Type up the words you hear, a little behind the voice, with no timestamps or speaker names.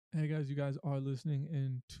Hey guys, you guys are listening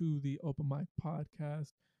into the Open Mic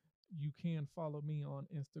Podcast. You can follow me on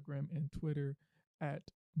Instagram and Twitter at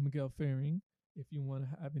Miguel Faring. If you want to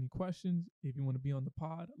have any questions, if you want to be on the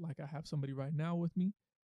pod, like I have somebody right now with me,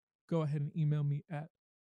 go ahead and email me at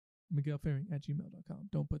miguelfaring@gmail.com.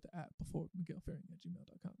 Don't put the at before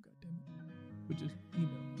miguelfaring@gmail.com. God damn it. But just email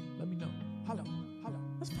me. Let me know. Hello.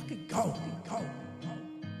 Let's fucking go.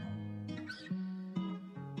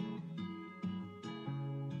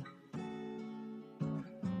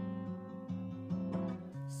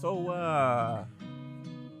 So,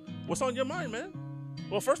 what's on your mind, man?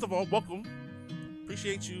 Well, first of all, welcome.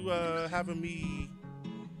 Appreciate you having me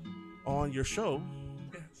on your show,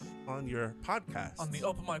 Yes. on your podcast, On the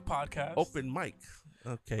Open Mic Podcast. Open mic.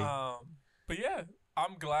 Okay, But yeah,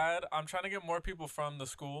 I'm glad. I'm trying to get more people from the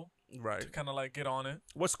school right. to kind of like get on it,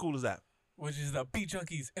 What school is that? which is the Beat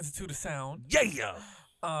Junkies Institute of Sound. Yeah.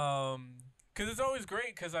 Because it's always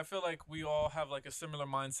great because I feel like we all have like a similar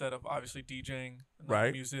mindset of obviously DJing and like,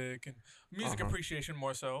 Right. music and music Uh-huh. appreciation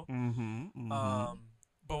more so. Mm-hmm.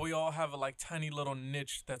 But we all have a like tiny little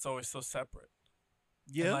niche that's always so separate.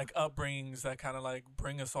 Yeah. And like upbringings that kind of like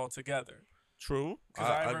bring us all together. True. 'Cause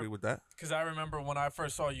I agree with that. Because I remember when I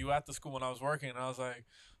first saw you at the school when I was working, and I was like,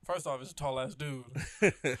 first off, it's a tall ass dude.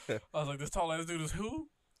 I was like, this tall ass dude is who?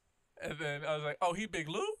 And then I was like, oh, he Big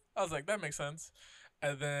Lou? I was like, that makes sense.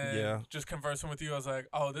 And then Yeah. just conversing with you, I was like,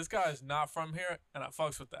 oh, this guy's not from here, and I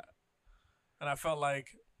fucks with that. And I felt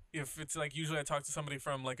like if it's like usually I talk to somebody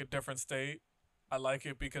from like a different state, I like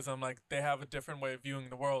it because I'm like, they have a different way of viewing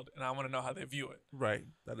the world, and I want to know how they view it. Right.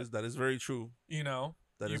 That is very true. You know?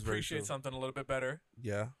 That you is very appreciate true. something a little bit better.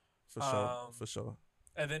 Yeah. For sure. For sure.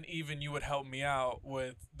 And then even you would help me out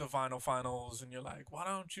with the vinyl finals, and you're like, why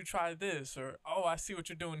don't you try this? Or, oh, I see what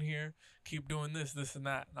you're doing here. Keep doing this, this, and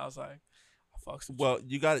that. And I was like, I fucks with Well,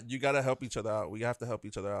 you got to help each other out. We have to help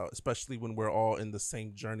each other out, especially when we're all in the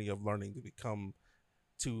same journey of learning to become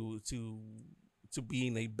to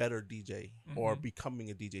being a better DJ or Mhm.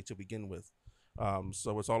 becoming a DJ to begin with.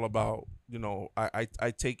 So it's all about,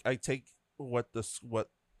 I take what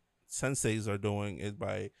senseis are doing is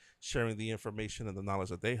by sharing the information and the knowledge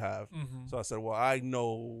that they have. Mhm. So I said, well, I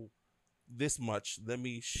know this much. Let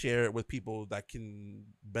me share it with people that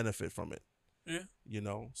can benefit from it. Yeah.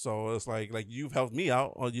 So it's like you've helped me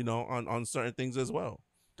out on certain things as well.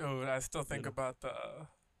 Dude, I still think know. about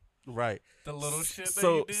Right. the little shit that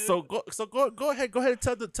So you did. go ahead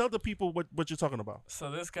and tell the people what you're talking about.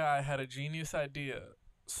 So this guy had a genius idea.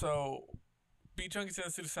 So Beat Junkies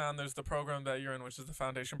Institute of Sound, there's the program that you're in, which is the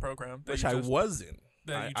foundation program. Which I was in.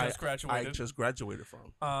 That you just graduated. I just graduated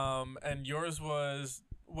from. And yours was,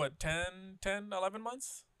 what, 10, 11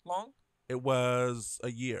 months long? It was a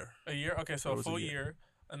year. A year? Okay, so It a was a full year. year.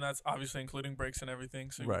 And that's obviously including breaks and everything.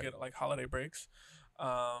 So you Right. get like holiday breaks.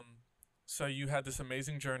 So you had this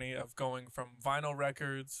amazing journey of going from vinyl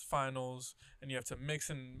records, finals, and you have to mix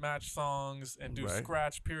and match songs and do Right.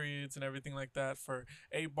 scratch periods and everything like that for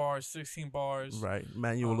 8 bars, 16 bars, Right.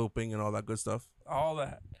 Manual looping and all that good stuff. all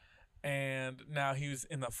that. And now he was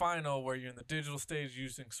in the final where you're in the digital stage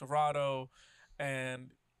using Serato,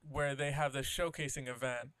 and where they have this showcasing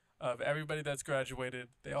event of everybody that's graduated.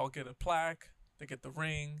 They all get a plaque, they get the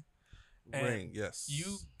ring. And Ring, yes.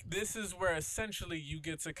 This is where essentially you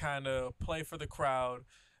get to kind of play for the crowd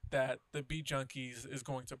that the Beat Junkies is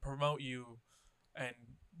going to promote you, and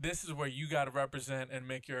this is where you got to represent and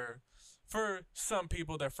make for some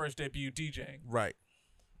people, their first debut DJing. Right.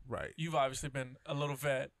 You've obviously been a little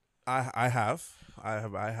vet, I have.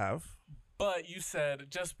 but you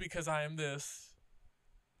said, just because I am this,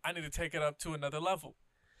 I need to take it up to another level.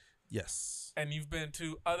 Yes. And you've been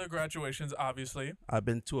to other graduations, obviously. I've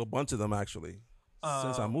been to a bunch of them actually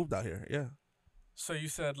since I moved out here. Yeah. So you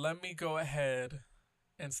said, let me go ahead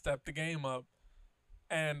and step the game up,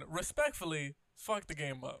 and respectfully, fuck the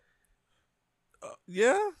game up.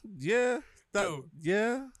 Yeah. Dude.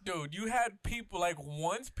 Dude, you had people, like,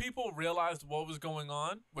 once people realized what was going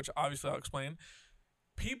on, which obviously I'll explain,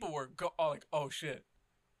 people were like, oh shit.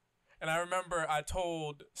 And I remember I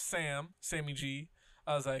told Sammy G,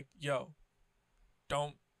 I was like, yo,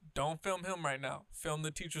 don't film him right now. Film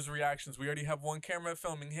the teacher's reactions. We already have one camera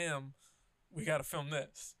filming him. We got to film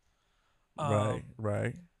this.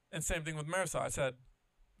 Right. And same thing with Marisol. I said,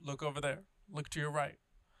 look over there. Look to your right.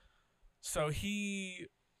 So you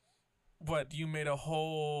made a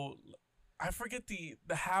whole, I forget the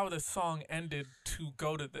how the song ended to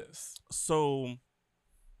go to this. So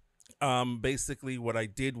basically what I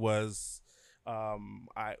did was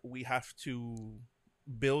we have to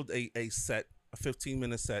build a set, a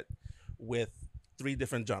 15-minute set with 3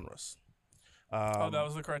 different genres. That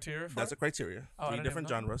was the criteria for That's it? a criteria. Oh, I Three didn't even different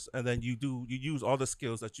know. genres, and then you use all the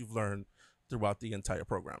skills that you've learned throughout the entire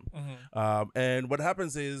program. Mm-hmm. And what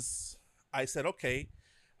happens is, I said, okay,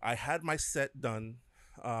 I had my set done,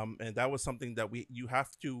 and that was something that you have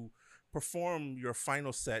to perform your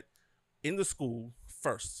final set in the school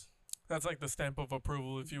first. That's like the stamp of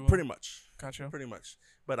approval, if you will. Pretty much. Gotcha. Pretty much.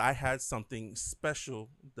 But I had something special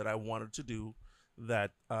that I wanted to do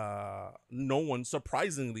that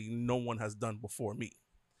surprisingly, no one has done before me.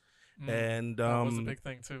 And that was a big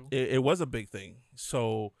thing too. It was a big thing.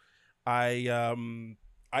 So I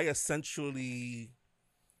essentially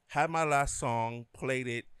had my last song, played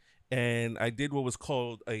it, and I did what was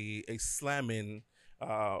called a slam-in,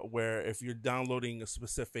 where if you're downloading a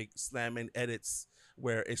specific slam-in edits,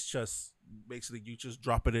 where it's just basically you just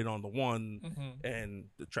drop it in on the one and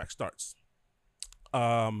the track starts.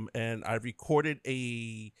 And I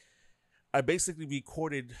basically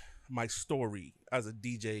recorded my story as a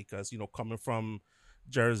DJ, because coming from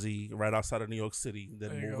Jersey, right outside of New York City,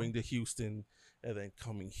 then moving to Houston, and then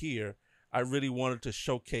coming here, I really wanted to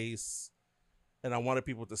showcase, and I wanted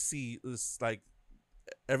people to see this, like,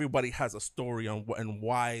 everybody has a story on and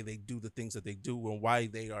why they do the things that they do, and why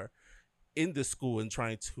they are in this school and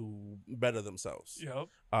trying to better themselves. Yep.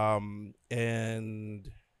 And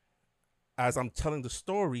as I'm telling the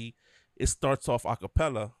story, it starts off a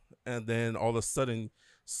cappella, and then all of a sudden,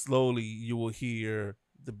 slowly, you will hear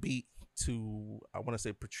the beat to, I want to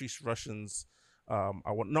say, Patrice Russian's.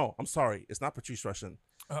 I'm sorry, it's not Patrice Russian.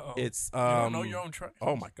 Uh-oh. It's you don't know your own track.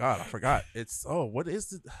 Oh my God, I forgot. It's what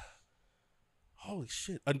is it? Holy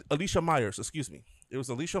shit, Alicia Myers. Excuse me. It was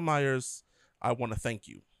Alicia Myers. I Want to Thank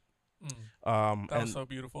You. That was so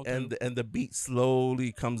beautiful too. And the beat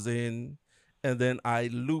slowly comes in, and then I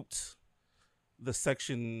looped the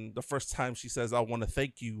section the first time she says, "I want to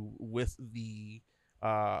thank you," with the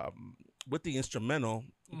instrumental,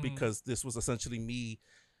 because this was essentially me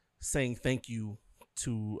saying thank you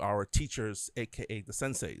to our teachers, aka the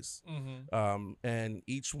senseis. And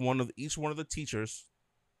each one of the teachers,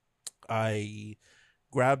 I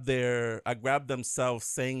grabbed themselves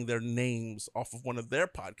saying their names off of one of their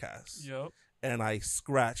podcasts. Yep. And I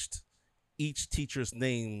scratched each teacher's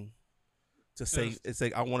name to say, it's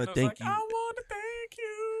like, I want to thank you. I want to thank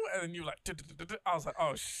you. And then you like, I was like,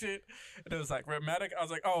 oh shit. And it was like Rhythmatic. I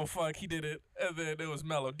was like, oh fuck, he did it. And then it was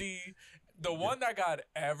Melody. The one that got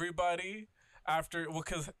everybody after, well,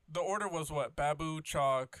 because the order was what? Babu,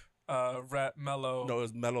 Chalk, Rhett, Mellow. No, it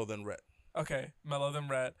was Mellow then Rhett. Okay, Mellow then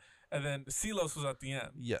Rhett. And then Silos was at the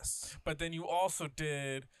end. Yes. But then you also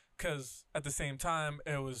did, because at the same time,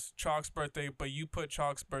 it was Chalk's birthday, but you put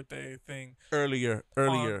Chalk's birthday thing earlier.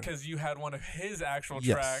 Because you had one of his actual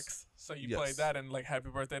tracks. So you played that and like happy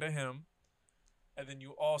birthday to him. And then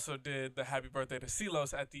you also did the happy birthday to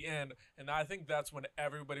Silos at the end. And I think that's when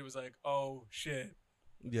everybody was like, oh shit.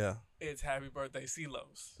 Yeah. It's happy birthday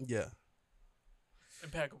Silos. Yeah.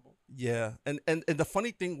 Impeccable. Yeah. And the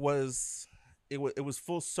funny thing was, it was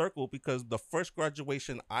full circle, because the first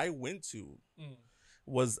graduation I went to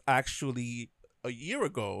was actually a year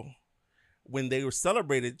ago, when they were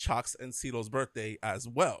celebrated Chalk's and Silo's birthday as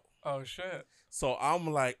well. Oh shit. So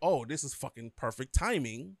I'm like, oh, this is fucking perfect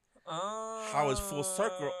timing. How it's full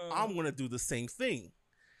circle. I'm going to do the same thing.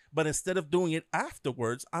 But instead of doing it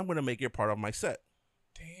afterwards, I'm going to make it part of my set.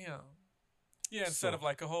 Damn. Yeah, instead of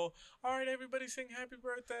like a whole, all right, everybody sing happy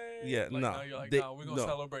birthday. Yeah, like, no. You're like, no, we're going to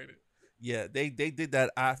celebrate it. Yeah, they did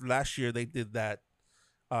that last year. They did that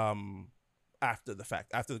after the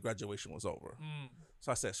fact, after the graduation was over.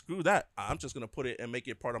 So I said, screw that. I'm just going to put it and make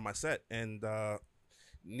it part of my set. And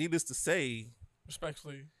needless to say,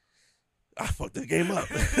 respectfully, I fucked the game up.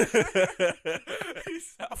 I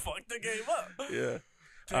fucked the game up. Yeah.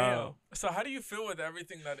 Damn. So how do you feel with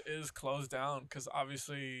everything that is closed down? Because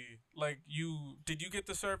obviously, like, did you get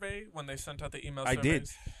the survey when they sent out the email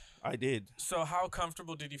surveys? I did. So how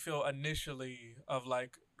comfortable did you feel initially of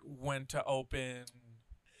like when to open?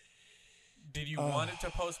 Did you want it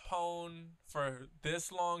to postpone for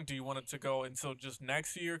this long? Do you want it to go until just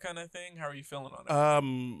next year kind of thing? How are you feeling on it?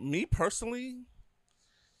 Me personally,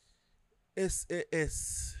 it's a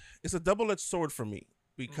double-edged sword for me,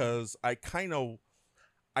 because I'm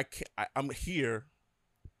here.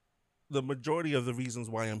 The majority of the reasons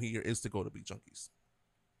why I'm here is to go to Beat Junkies.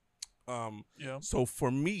 So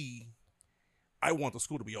for me, I want the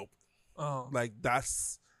school to be open. Like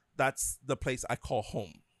that's the place I call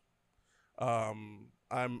home.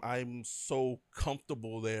 I'm so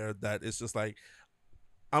comfortable there that it's just like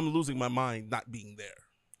I'm losing my mind not being there.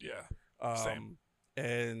 Yeah. Same.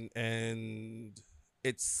 And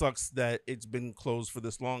it sucks that it's been closed for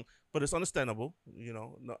this long, but it's understandable. You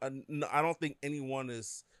know, no, I don't think anyone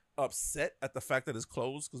is upset at the fact that it's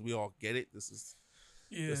closed because we all get it. This is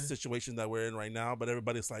the situation that we're in right now. But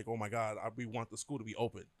everybody's like, "Oh my God, we want the school to be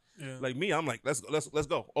open." Yeah. Like me, I'm like, let's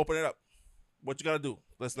go, open it up. What you gotta do?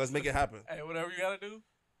 Let's make it happen. Hey, whatever you gotta do.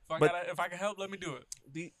 If I can help, let me do it.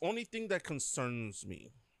 The only thing that concerns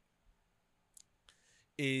me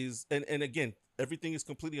is, and again, everything is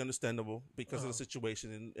completely understandable because of the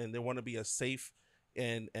situation, and they want to be as safe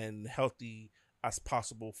and healthy as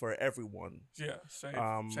possible for everyone. Yeah, safe,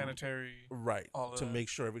 sanitary, right? All to make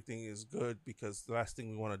sure everything is good, because the last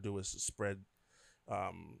thing we want to do is spread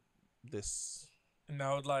this. And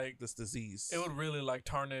that would this disease. It would really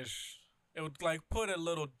tarnish. It would put a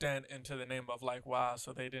little dent into the name of wow,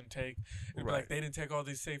 so they didn't take. It'd be they didn't take all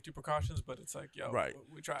these safety precautions, but it's yo,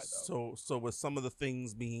 we tried though. So with some of the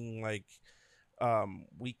things being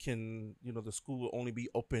we can, the school will only be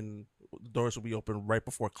open, the doors will be open right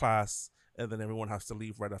before class, and then everyone has to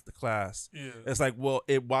leave right after class. Yeah, it's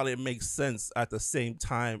while it makes sense, at the same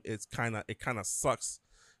time, it kind of sucks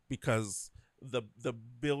because the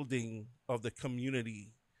building of the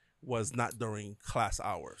community was not during class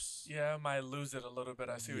hours. Yeah, I might lose it a little bit.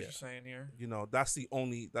 I see what you're saying here. That's the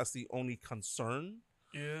only concern.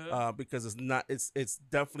 Yeah. Because it's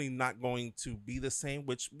definitely not going to be the same,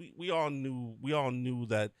 which we all knew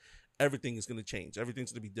that everything is going to change.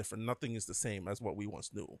 Everything's going to be different. Nothing is the same as what we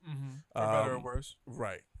once knew. Mm-hmm. For better or worse.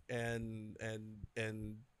 Right. And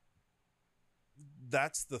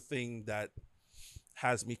that's the thing that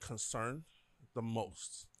has me concerned the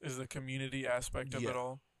most. Is the community aspect of it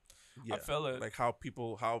all. Yeah. I feel it.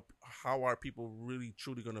 How are people really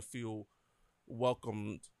truly going to feel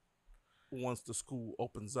welcomed once the school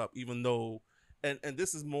opens up, even though, and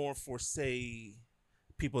this is more for, say,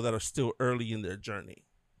 people that are still early in their journey.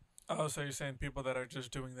 Oh, so you're saying people that are just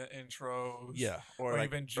doing the intros. Yeah. Or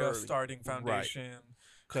even just starting foundation.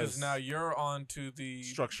 Because now you're on to the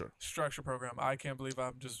structure program. I can't believe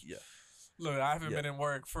I'm just... Yeah. Look, I haven't been in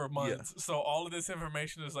work for months. So all of this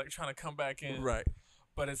information is trying to come back in. Right.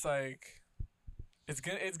 But it's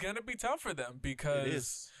it's gonna be tough for them,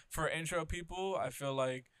 because for intro people, I feel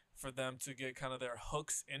for them to get kind of their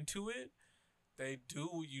hooks into it,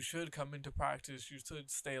 you should come into practice. You should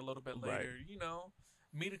stay a little bit later.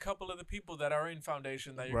 Meet a couple of the people that are in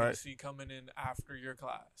foundation that you're gonna see coming in after your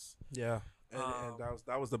class. Yeah, and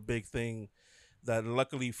that was the big thing. That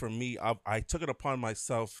luckily for me, I took it upon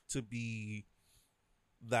myself to be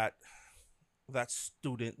that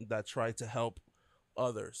student that tried to help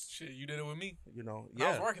others. Shit, you did it with me. Yeah.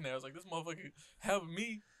 I was working there. I was like, this motherfucker helping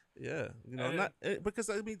me. Yeah, because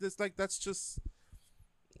I mean, it's that's just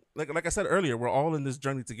like I said earlier, we're all in this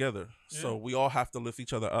journey together. Yeah. So we all have to lift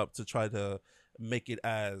each other up to try to make it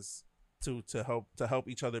to help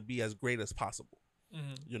each other be as great as possible.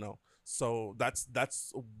 Mm-hmm. So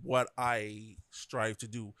that's what I strive to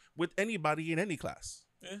do with anybody in any class.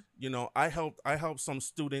 Yeah. I helped some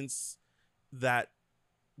students that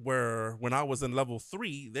were, when I was in level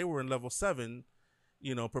 3, they were in level 7,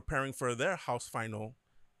 preparing for their house final,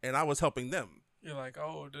 and I was helping them. You're like,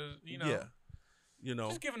 oh, yeah,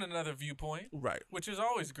 just giving another viewpoint, right? Which is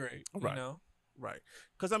always great, right? Right.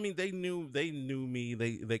 Because I mean, they knew me.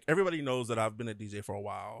 They everybody knows that I've been a DJ for a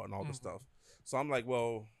while and all this stuff. So I'm like,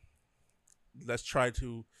 well, let's try.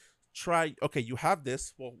 Okay, you have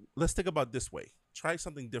this. Well, let's think about this way. Try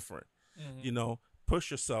something different. Mm-hmm. Push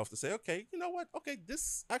yourself to say, okay, you know what? Okay,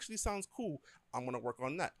 this actually sounds cool. I'm gonna work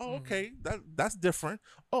on that. Oh, okay, that's different.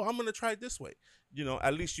 Oh, I'm gonna try it this way.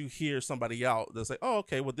 At least you hear somebody out that's like, oh,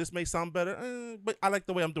 okay, well, this may sound better, but I like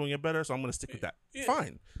the way I'm doing it better, so I'm gonna stick with that. Yeah.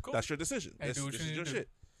 Fine, cool. That's your decision. Hey, this is your shit.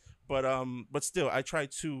 But still, I try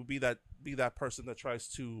to be that person that tries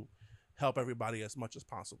to help everybody as much as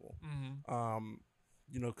possible. Mm-hmm.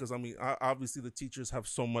 Because I mean, obviously the teachers have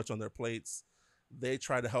so much on their plates. They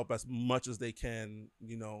try to help as much as they can,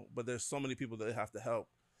 but there's so many people that they have to help.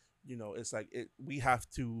 It's we have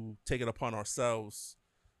to take it upon ourselves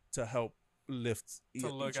to help lift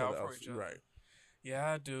look out for each other. Right.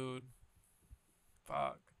 Yeah, dude.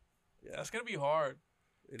 Fuck. Yeah. That's going to be hard.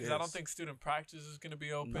 Because I don't think student practice is going to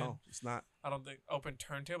be open. No, it's not. I don't think open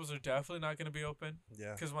turntables are definitely not going to be open.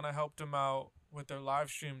 Yeah. Because when I helped them out with their live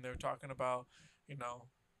stream, they were talking about,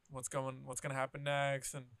 what's going to happen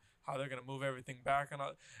next and how they're going to move everything back.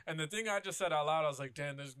 And the thing I just said out loud, I was like,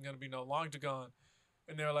 damn, there's going to be no long to gone.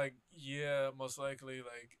 And they're like, yeah, most likely,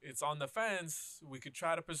 it's on the fence. We could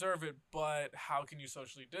try to preserve it, but how can you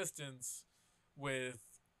socially distance with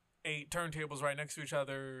 8 turntables right next to each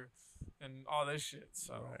other and all this shit?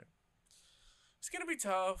 So It's going to be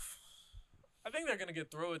tough. I think they're going to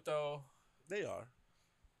get through it, though. They are.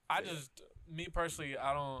 Me personally,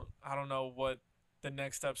 I don't know what the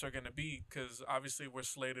next steps are gonna be, because obviously we're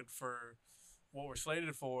slated for what we're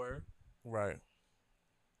slated for, right?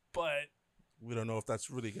 But we don't know if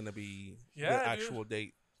that's really gonna be the actual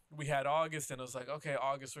date. We had August, and it was like, okay,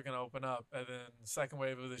 August we're gonna open up, and then the second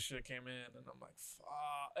wave of this shit came in, and I'm like,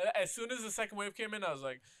 fuck. As soon as the second wave came in, I was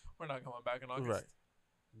like, we're not going back in August.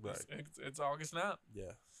 Right. It's August now.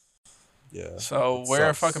 Yeah. Yeah. So wear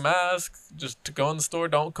a fucking mask. Just to go in the store.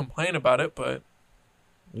 Don't complain about it, but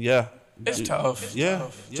yeah, it's tough. It's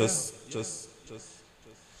tough. Just.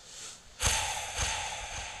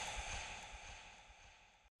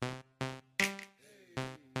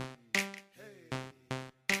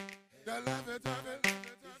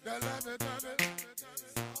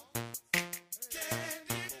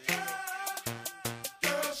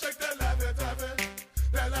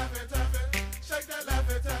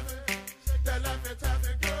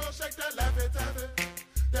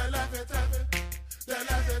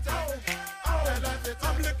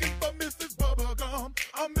 I'm looking for Mrs. Bubblegum.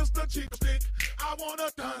 I'm Mr. Cheap Stick. I wanna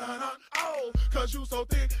dun-dun-dun. Oh, cause you so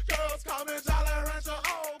thick. Girls call me Jolly Rancher.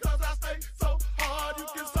 Oh, cause I stay so hard. You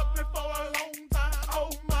can suck me for a long time. Oh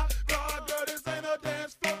my God, girl, this ain't a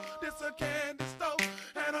dance floor. This a candy store.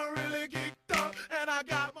 And I'm really geeked up. And I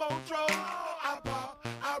got more troll. I pop,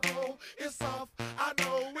 I roll. It's soft. I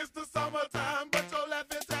know it's the summertime. But your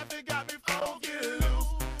laughing taffy got me full. Get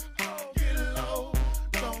loose. Get low.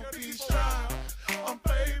 Don't be shy. I'm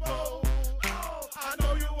Playboy. I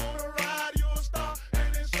know you wanna ride, you a star,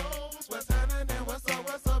 and it shows. What's happening? What's up?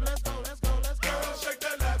 Let's go, let's go, let's go. Girl, shake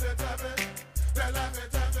that laffy taffy, that laffy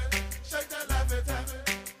taffy, shake that laffy taffy,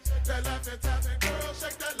 that laffy taffy. Girl,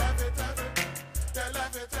 shake that laffy taffy, that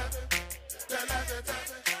laffy taffy, that laffy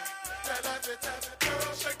taffy, that laffy taffy.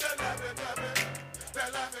 Girl, shake that laffy taffy, that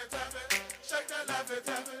laffy taffy, shake that laffy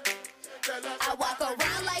taffy, that laffy taffy. I walk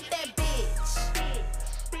around like that bitch.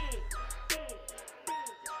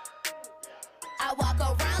 I walk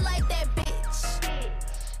around like that bitch.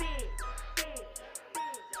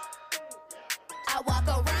 I walk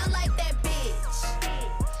around like that bitch.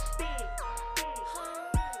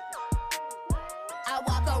 I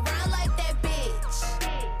walk around like that bitch.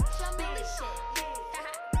 Family shit.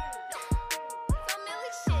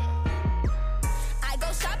 Family shit. I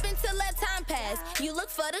go shopping till that time pass. You look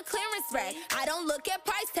for the clearance rack. I don't look at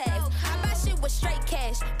price tags. I buy shit with straight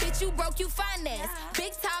cash. Bitch, you broke, you finance.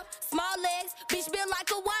 Big top, small legs. Bitch built like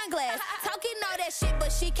a wine glass. Talking all that shit,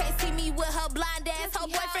 but she can't see me with her blind ass. Her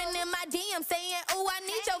boyfriend in my DM saying, ooh, I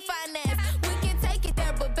need your finance. We can take it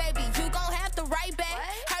there, but baby, you gon' have to write back.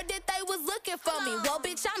 Heard that they was looking for me. Well,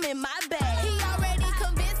 bitch, I'm in my bag. He already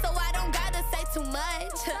convinced, so I don't gotta say too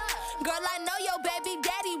much. Girl, I know your baby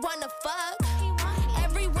daddy wanna fuck.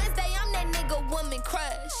 Every Wednesday, I'm that nigga woman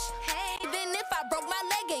crush. Even if I broke my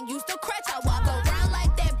leg and used to crutch, I walk around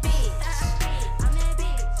like that bitch.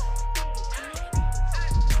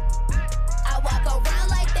 I walk around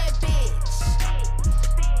like that bitch.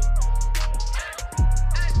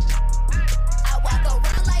 I walk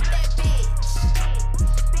around like that bitch.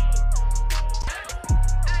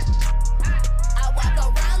 I walk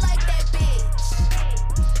around like that bitch.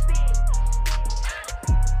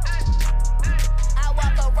 I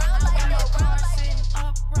walk around like that bitch. Sitting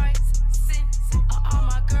upright, since all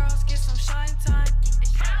my girls get some shine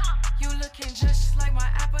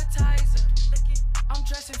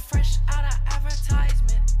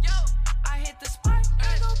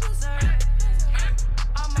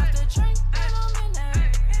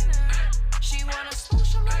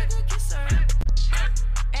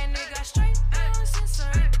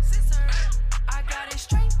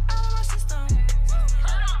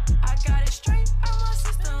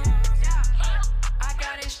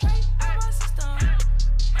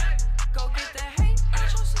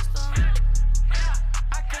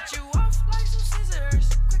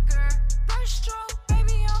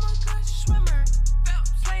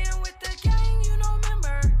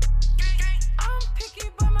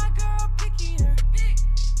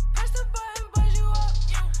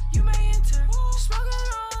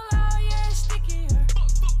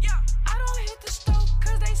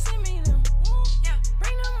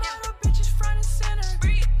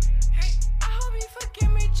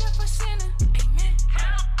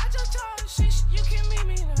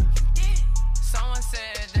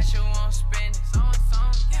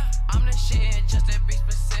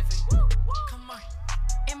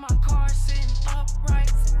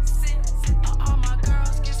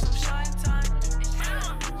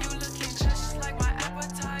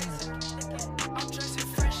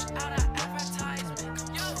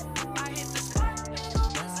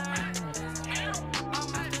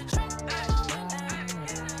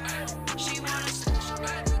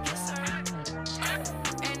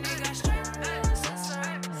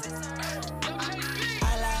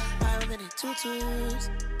tutus.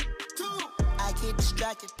 I get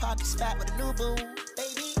distracted, pockets fat with a new boo.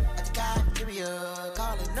 Baby, at the cafeteria,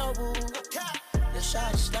 calling Noble. The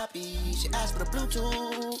shot is sloppy, she asked for the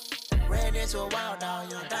Bluetooth. Ran into a wild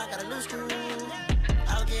dog, young dog got a loose screw.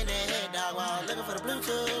 I was getting that head dog while looking for the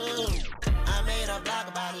Bluetooth. I made a blog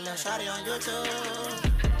about a little shawty on YouTube.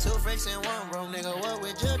 2 freaks in one room, nigga, what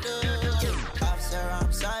would you do? Officer,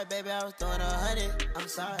 I'm sorry, baby, I was throwing 100. I'm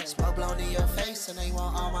sorry. Smoke blown in your face, and now you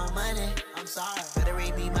want all my money. I'm sorry. Better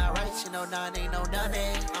read me my rights, you know, none ain't no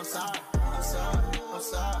dummy. I'm sorry. I'm sorry. I'm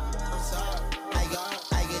sorry. I'm sorry.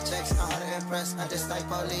 I get checks, I'm hard to impress, I just like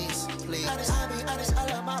police, please. I be honest, I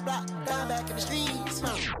love my block, down back in the streets.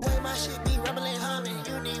 Way my shit be rumbling, humming,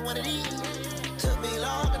 you need one of these. Took me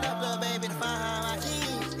long enough, little baby, to find my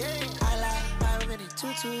keys. Yeah. I like my many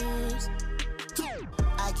tutus.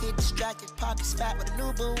 I get distracted, pockets fat with a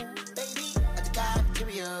new boo. Baby, at the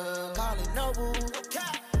cafeteria, calling Noble.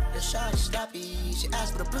 The shot is sloppy, she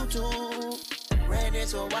asked for the Bluetooth. Ran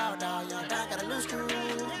into a wild dog, young dog got a loose screw.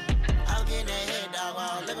 I was getting that head dog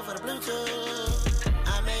while looking for the Bluetooth.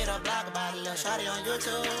 I made a blog about a little shawty on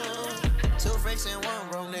YouTube. 2 freaks in one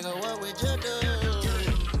room, nigga, what would you do?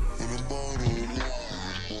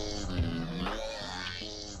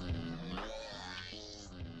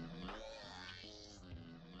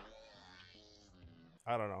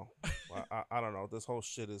 I don't know. I don't know. This whole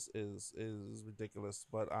shit is ridiculous.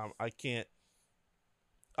 But I can't.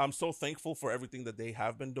 I'm so thankful for everything that they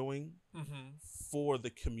have been doing for the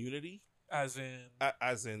community. As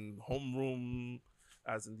in homeroom,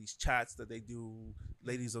 as in these chats that they do.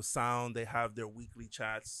 Ladies of Sound, they have their weekly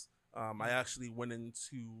chats. I actually went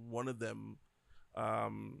into one of them,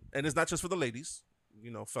 and it's not just for the ladies.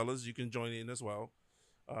 You know, fellas, you can join in as well.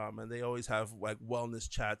 And they always have like wellness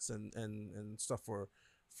chats and stuff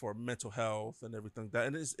for mental health and everything like that.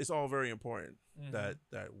 And it's all very important that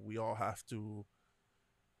we all have to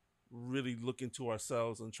really look into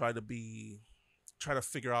ourselves and try to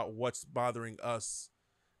figure out what's bothering us,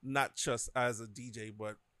 not just as a DJ,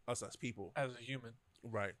 but us as people, as a human.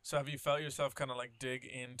 Right. So have you felt yourself kind of like dig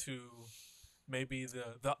into maybe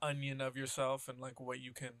the onion of yourself and like what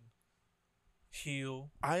you can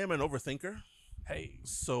heal? I am an overthinker. Hey.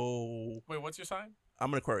 So wait, what's your sign?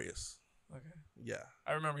 I'm an Aquarius. Okay. Yeah.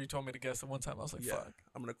 I remember you told me to guess it one time. I was like, yeah, fuck.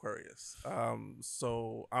 I'm an Aquarius.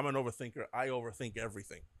 So I'm an overthinker. I overthink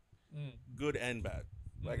everything. Good and bad.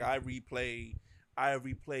 Like I replay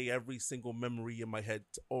every single memory in my head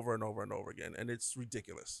over and over and over again, and it's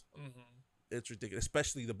ridiculous. It's ridiculous,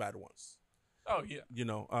 especially the bad ones. Oh yeah. You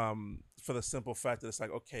know, for the simple fact that it's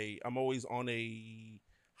like, okay, I'm always on a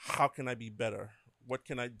how can I be better? What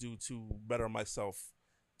can I do to better myself,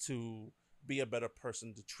 to be a better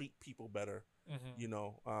person, to treat people better? You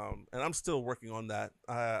know, and I'm still working on that.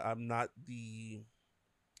 I'm not the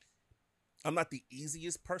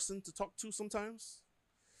easiest person to talk to sometimes.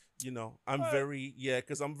 You know, I'm very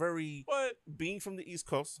because I'm very being from the East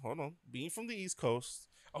Coast. Hold on, being from the East Coast.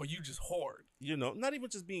 Oh, you just hard. You know, not even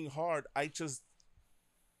just being hard. I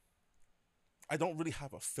don't really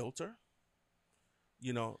have a filter.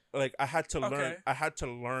 You know, like I had to learn. I had to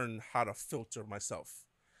learn how to filter myself.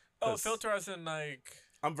 Oh, filter as in like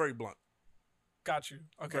I'm very blunt. Got you.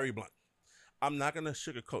 Okay. Very blunt. I'm not gonna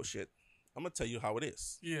sugarcoat shit. I'm gonna tell you how it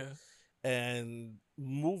is. Yeah. And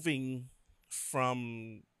moving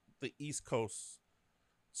from the East Coast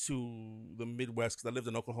to the Midwest, because I lived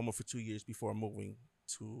in Oklahoma for 2 years before moving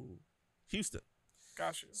to Houston.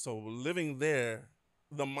 Gotcha. So living there,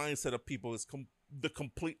 the mindset of people is the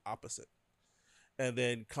complete opposite. And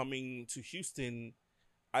then coming to Houston,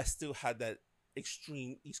 I still had that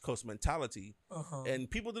extreme East Coast mentality. And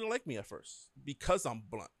people didn't like me at first because I'm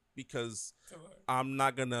blunt. Because I'm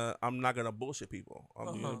not gonna bullshit people.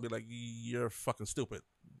 I'm gonna be like, you're fucking stupid,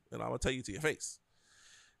 and I'm gonna tell you to your face.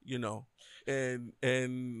 You know,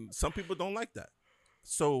 and some people don't like that.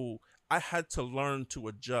 So I had to learn to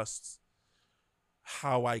adjust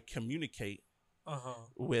how I communicate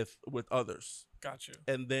with others. Gotcha.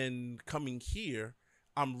 And then coming here,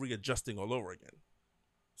 I'm readjusting all over again.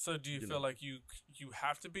 So do you feel like you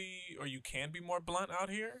have to be, or you can be more blunt out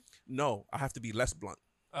here? No, I have to be less blunt.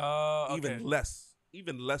 Okay.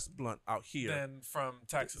 Even less blunt out here than from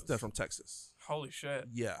Texas. Holy shit.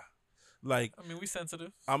 Yeah. Like, I mean, we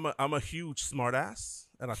sensitive. I'm a huge smart ass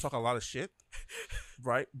and I talk a lot of shit.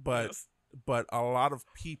 Right? But but a lot of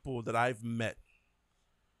people that I've met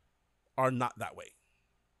are not that way.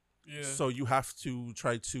 Yeah. So you have to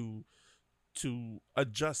try to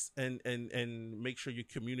adjust and make sure you're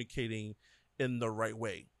communicating in the right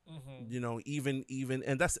way. You know, even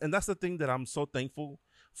and that's the thing that I'm so thankful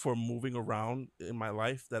for moving around in my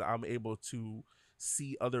life, that I'm able to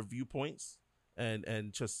see other viewpoints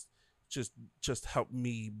and just help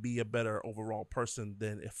me be a better overall person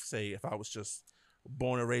than if I was just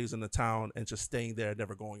born and raised in the town and just staying there,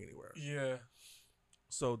 never going anywhere. Yeah.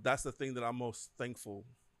 So that's the thing that I'm most thankful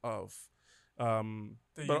of. That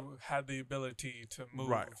you had the ability to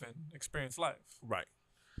move and experience life. Right.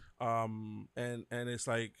 And it's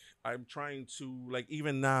like I'm trying to, like,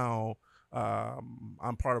 even now,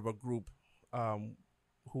 I'm part of a group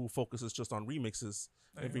who focuses just on remixes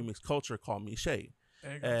and remix culture called Miche.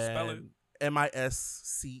 There you go. Spell it.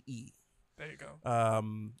 MISCE. There you go.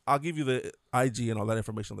 I'll give you the IG and all that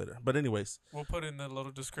information later. But anyways, we'll put in the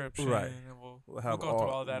little description. Right. And we'll go through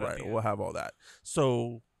all that. Right. We'll have all that.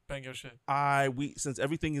 So bang your shit. Since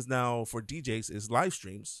everything is now for DJs is live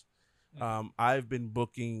streams, I've been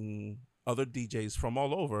booking other DJs from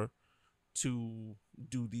all over to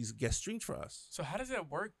do these guest streams for us. So how does that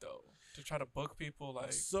work though? To try to book people,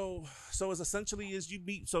 like, so as essentially is you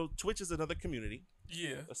meet. So Twitch is another community.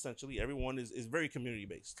 Yeah. Essentially, everyone is very community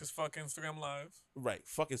based. Cause fuck Instagram Live. Right.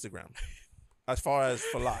 Fuck Instagram. As far as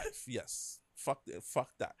for live, yes. Fuck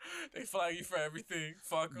that. They flag you for everything.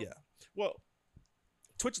 Fuck 'em. Yeah. Well,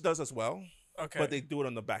 Twitch does as well. Okay. But they do it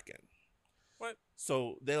on the back end. What?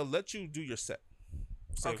 So they'll let you do your set.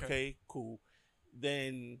 Say, okay, cool.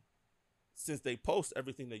 Then, since they post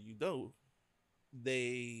everything that you do,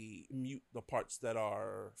 they mute the parts that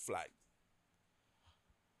are flagged.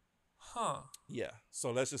 Huh. Yeah.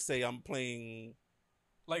 So let's just say I'm playing.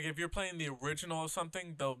 Like if you're playing the original or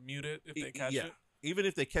something, they'll mute it if they catch it. Even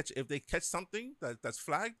if they catch something that's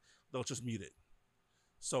flagged, they'll just mute it.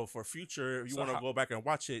 So for future, if you want to go back and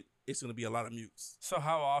watch it, it's going to be a lot of mutes. So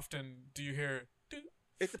how often do you hear?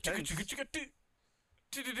 It depends.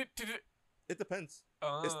 It depends.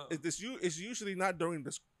 It's usually not during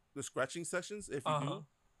the scratching sessions. If you do,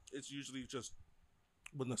 it's usually just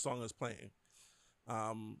when the song is playing.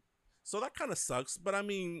 So that kind of sucks. But I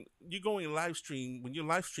mean, you're going live stream. When you're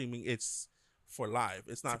live streaming, it's for live.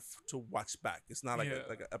 It's not to watch back. It's not like an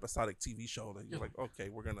episodic TV show that you're like, okay,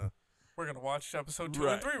 we're gonna watch episode 2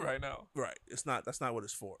 and 3 right now. Right. That's not what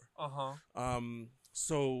it's for.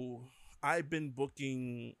 So I've been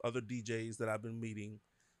booking other DJs that I've been meeting,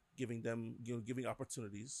 giving them, giving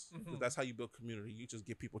opportunities. That's how you build community. You just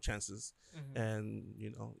give people chances, and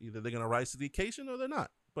either they're gonna rise to the occasion or they're not.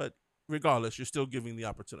 But regardless, you're still giving the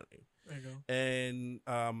opportunity. There you go. And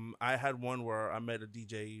I had one where I met a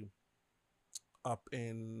DJ up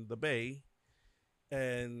in the Bay,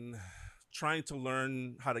 and trying to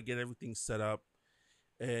learn how to get everything set up,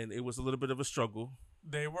 and it was a little bit of a struggle.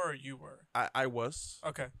 They were, you were. I was.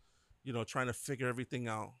 Okay. Trying to figure everything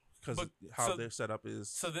out because their setup is.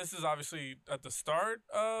 So this is obviously at the start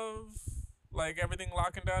of like everything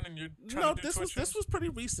locking down, and you're trying to do Twitch. This was pretty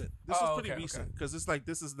recent. This was pretty recent because it's like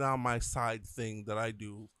this is now my side thing that I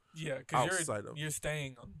do. Yeah, because you're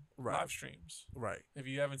staying on live streams, right? If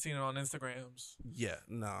you haven't seen it on Instagrams,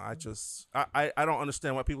 I don't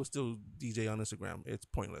understand why people still DJ on Instagram. It's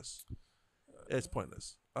pointless. It's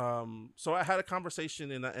pointless. So I had a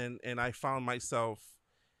conversation and I found myself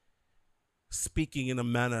speaking in a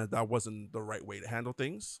manner that wasn't the right way to handle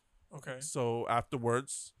things. Okay. So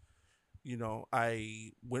afterwards,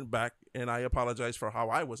 I went back and I apologized for how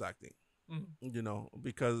I was acting.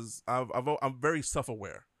 Because I'm very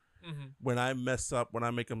self-aware. When I mess up, when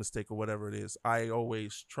I make a mistake or whatever it is, I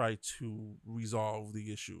always try to resolve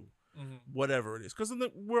the issue, whatever it is. Because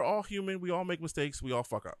we're all human. We all make mistakes. We all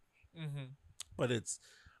fuck up. But it's,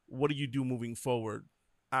 what do you do moving forward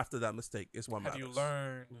after that mistake is what matters. How do you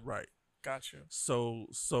learn? Right. Gotcha. So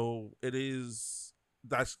it is,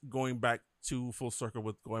 that's going back to full circle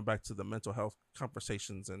with going back to the mental health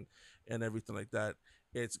conversations and everything like that.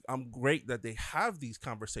 I'm great that they have these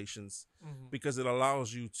conversations because it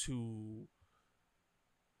allows you to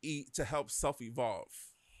help self-evolve.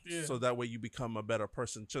 Yeah. So that way you become a better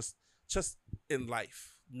person just in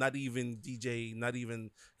life, not even DJ, not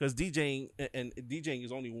even because DJing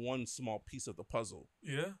is only one small piece of the puzzle.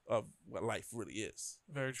 Yeah. Of what life really is.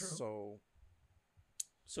 Very true.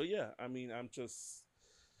 So yeah, I mean,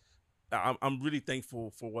 I'm really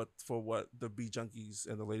thankful for what the B Junkies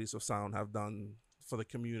and the Ladies of Sound have done for the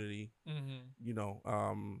community,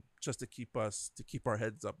 just to keep our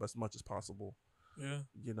heads up as much as possible. Yeah.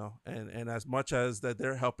 And as much as that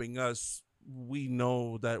they're helping us, we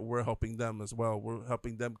know that we're helping them as well. We're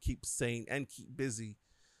helping them keep sane and keep busy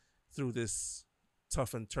through this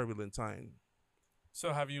tough and turbulent time.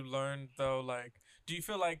 So have you learned though, like, do you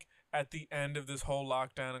feel like at the end of this whole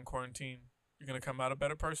lockdown and quarantine, you're going to come out a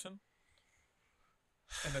better person?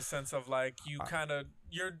 In the sense of like you kind of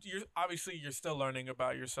you're obviously you're still learning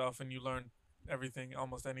about yourself and you learn everything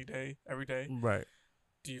almost any day, every day. Right.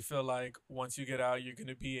 Do you feel like once you get out, you're going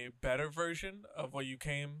to be a better version of what you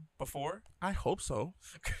came before? I hope so.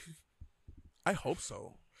 I hope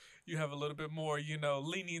so. You have a little bit more,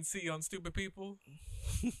 leniency on stupid people.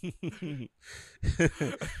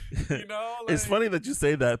 It's funny that you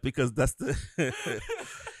say that because that's the.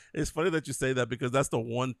 It's funny that you say that because that's the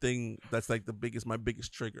one thing that's like my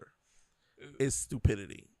biggest trigger, is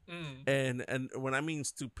stupidity. And when I mean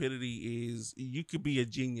stupidity is you could be a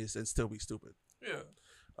genius and still be stupid. Yeah.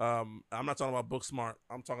 I'm not talking about book smart.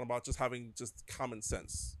 I'm talking about just having just common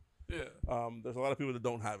sense. Yeah. There's a lot of people that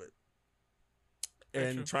don't have it. Very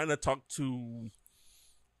And true. trying to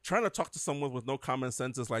talk to someone with no common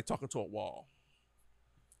sense is like talking to a wall.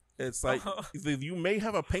 It's like you may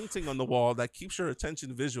have a painting on the wall that keeps your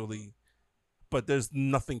attention visually, but there's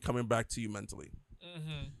nothing coming back to you mentally.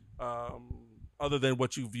 Other than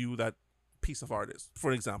what you view that piece of art is,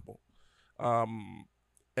 for example.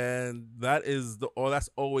 And that's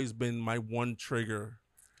always been my one trigger.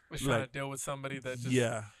 Was trying to deal with somebody that just,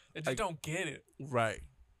 they just don't get it. Right.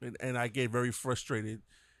 And I get very frustrated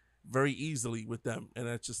very easily with them. And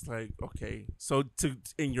it's just like, okay. So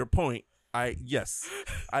in your point, I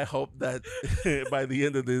hope that by the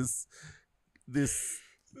end of this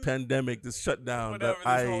pandemic, this shutdown, whenever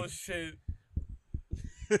this whole shit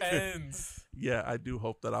ends. Yeah, I do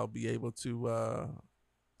hope that I'll be able to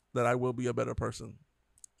that I will be a better person.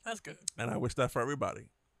 That's good. And I wish that for everybody.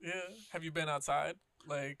 Yeah. Have you been outside?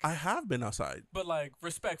 Like, I have been outside. But like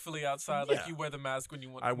respectfully outside, Yeah. like you wear the mask when you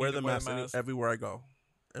want. I wear the mask everywhere I go.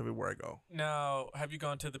 Everywhere I go. Now, have you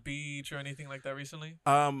gone to the beach or anything like that recently?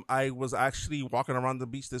 I was actually walking around the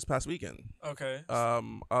beach this past weekend. Okay.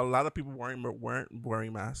 A lot of people weren't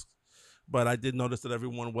wearing masks, but I did notice that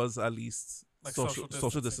everyone was at least Like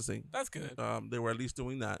social distancing. That's good. They were at least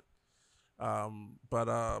doing that.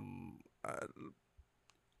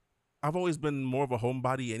 I've always been more of a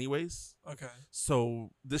homebody anyways. Okay. So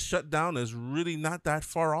this shutdown is really not that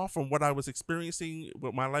far off from what I was experiencing,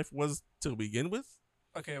 what my life was to begin with.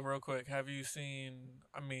 Okay, real quick. Have you seen,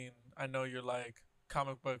 I know you're like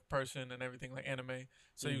comic book person and everything, like anime.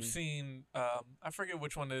 So you've seen, I forget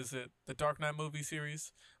which one is it, the Dark Knight movie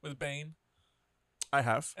series with Bane? I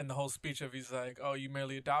have. And the whole speech of he's like, oh, you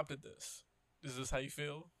merely adopted this. Is this how you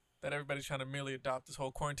feel? That everybody's trying to merely adopt this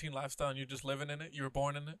whole quarantine lifestyle and you're just living in it? You were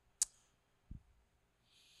born in it?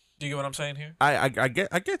 Do you get what I'm saying here? I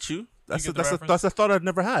get you. That's You get the that's a thought I've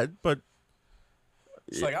never had, but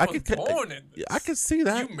it's like I was born in this. I can see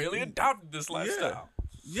that. You merely adopted this lifestyle.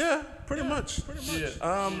 Yeah, pretty much. Yeah.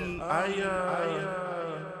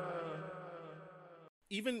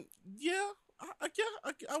 I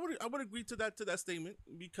would agree to that statement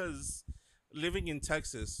because living in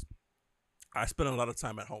Texas, I spent a lot of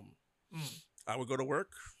time at home. I would go to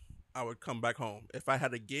work. I would come back home. If I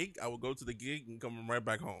had a gig, I would go to the gig and come right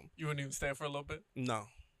back home. You wouldn't even stay for a little bit? No.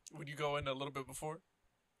 Would you go in a little bit before?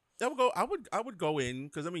 I would go in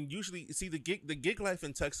because usually see the gig life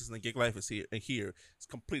in Texas and the gig life is here is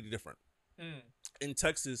completely different. In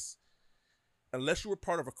Texas, unless you were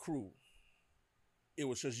part of a crew, it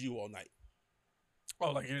was just you all night.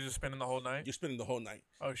 Oh, like you're just spending the whole night? You're spending the whole night.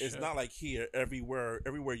 Oh shit. It's not like here everywhere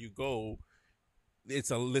you go,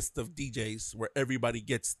 it's a list of DJs where everybody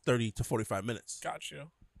gets 30 to 45 minutes. Got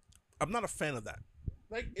you. I'm not a fan of that.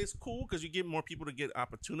 Like, it's cool because you get more people to get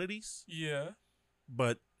opportunities. Yeah.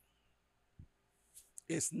 But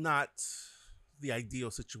it's not the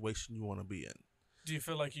ideal situation you want to be in. Do you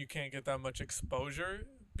feel like you can't get that much exposure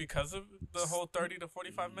because of the whole 30 to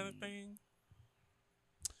 45 minute thing?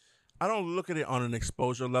 I don't look at it on an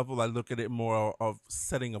exposure level. I look at it more of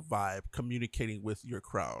setting a vibe, communicating with your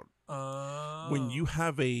crowd. When you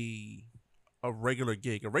have a regular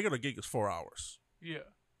gig is 4 hours. Yeah.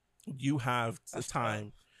 You have the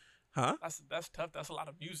time. Tough. Huh? That's tough. That's a lot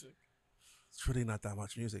of music. It's really not that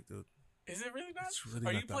much music, dude. Is it really not? Really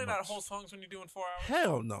Are not you playing that out much. whole songs when you're doing 4 hours?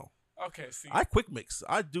 Hell no. Okay, see. I quick mix.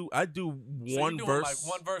 I do so one you're doing verse. like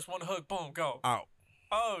one verse, one hook, boom, go. Out.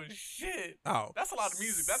 Oh, shit. Out. That's a lot of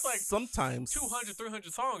music. That's like sometimes 200,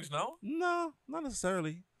 300 songs, no? No, not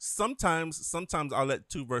necessarily. Sometimes I'll let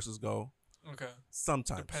two verses go. Okay.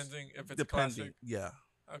 Sometimes. Depending if it's classic. Yeah.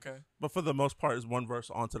 Okay. But for the most part, it's one verse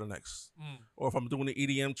on to the next. Or if I'm doing an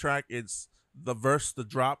EDM track, it's the verse, the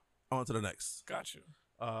drop, on to the next. Got you.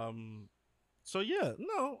 So yeah,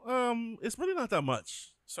 no, it's really not that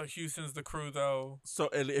much. So Houston's the crew, though. So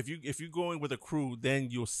if you go in with a crew, then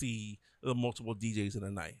you'll see the multiple DJs in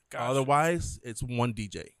a night. Gotcha. Otherwise, it's one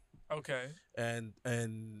DJ. Okay. And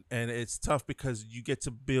it's tough because you get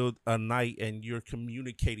to build a night and you're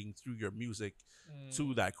communicating through your music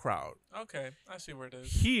to that crowd. Okay, I see where it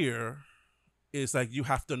is. Here, it's like you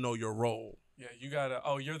have to know your role. Yeah, you gotta.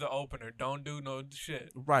 Oh, you're the opener. Don't do no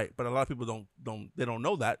shit. Right, but a lot of people don't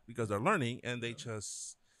know that because they're learning and they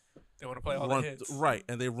just they want to play all the hits. Right,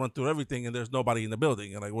 and they run through everything and there's nobody in the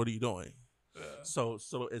building and like, what are you doing? Yeah. So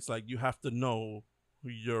it's like you have to know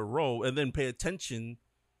your role and then pay attention.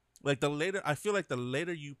 Like I feel like the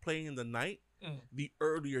later you play in the night, the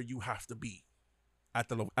earlier you have to be at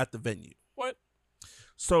the venue. What?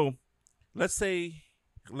 So let's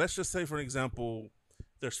just say for example,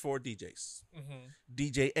 there's 4 DJs.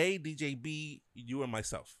 DJ A, DJ B, you and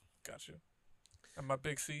myself. Gotcha. And my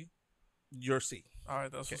big C? Your C. All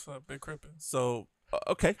right, that's what's up. Big Crippin'. So,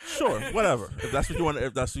 okay, sure, whatever. If that's what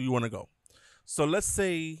you want to go. So let's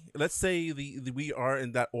say we are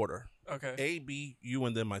in that order. Okay. A, B, you,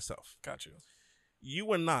 and then myself. Got you.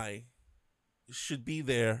 You and I should be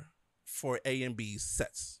there for A and B's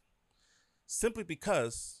sets. Simply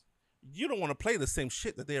because you don't want to play the same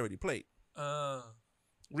shit that they already played.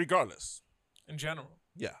 Regardless. In general.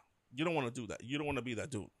 Yeah. You don't want to do that. You don't want to be that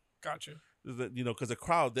dude. Gotcha. You know, because the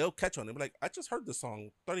crowd, they'll catch on it. Be like, I just heard this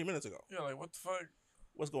song 30 minutes ago. Yeah, like, what the fuck?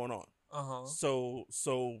 What's going on? Uh-huh.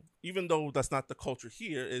 So even though that's not the culture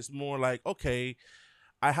here, it's more like, okay,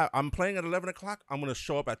 I'm playing at 11 o'clock. I'm going to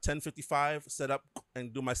show up at 10:55, set up,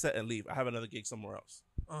 and do my set and leave. I have another gig somewhere else.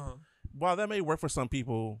 Uh-huh. While that may work for some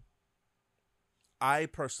people, I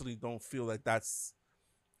personally don't feel like that's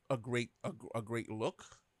a great look.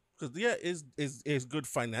 Because, yeah, it's good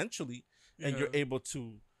financially, and you're able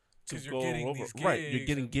to go over. Right, you're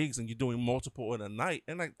getting gigs and you're doing multiple in a night,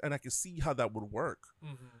 and I can see how that would work.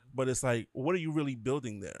 Mm-hmm. But it's like, what are you really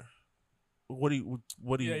building there? What do you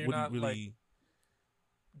really like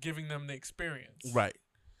giving them the experience? Right.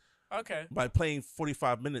 Okay. By playing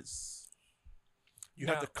 45 minutes, you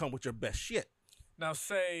have to come with your best shit. Now,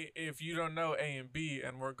 say if you don't know A and B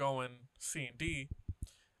and we're going C and D,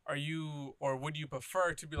 would you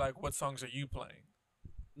prefer to be like, what songs are you playing?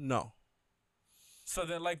 No. So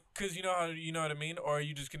then, like, cause you know what I mean, or are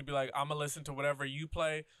you just gonna be like, I'm gonna listen to whatever you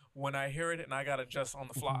play when I hear it, and I gotta adjust on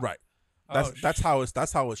the fly? Right. That's how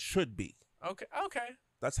it should be. Okay.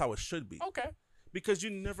 That's how it should be. Okay. Because you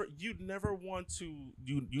never want to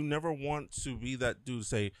be that dude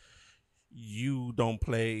say you don't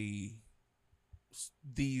play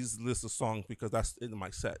these lists of songs because that's in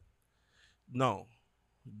my set. No,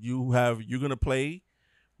 you're gonna play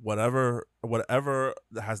whatever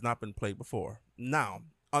that has not been played before. Now,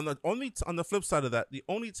 on the flip side of that, the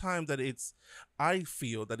only time that I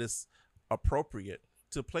feel that it's appropriate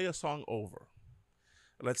to play a song over,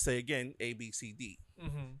 let's say again A, B, C, D.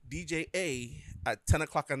 Mm-hmm. DJ A at 10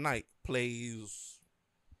 o'clock at night plays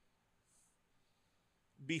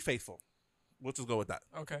Be Faithful. We'll just go with that.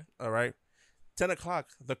 Okay. All right. 10 o'clock.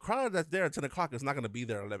 The crowd that's there at 10 o'clock is not going to be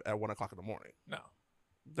there at 1 o'clock in the morning. No.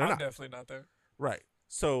 They're not. Definitely not there. Right.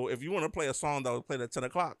 So if you want to play a song that was played at 10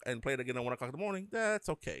 o'clock and play it again at 1 o'clock in the morning, that's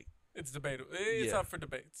okay. It's debatable. It's up for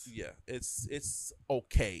debates. Yeah. It's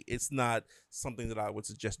okay. It's not something that I would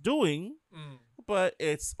suggest doing, but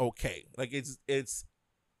it's okay. Like it's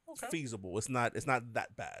okay. Feasible. It's not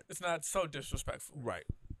that bad. It's not so disrespectful. Right.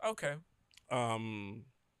 Okay.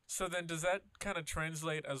 So then does that kind of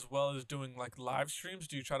translate as well as doing like live streams?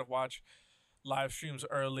 Do you try to watch live streams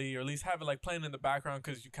early, or at least have it like playing in the background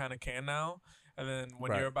because you kind of can now? And then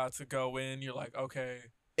when you're about to go in, you're like, okay.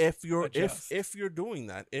 If you're doing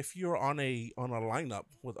that, if you're on a lineup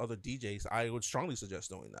with other DJs, I would strongly suggest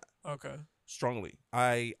doing that. Okay. Strongly.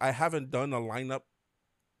 I haven't done a lineup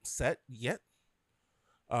set yet.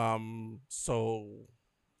 So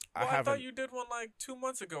I thought you did one like 2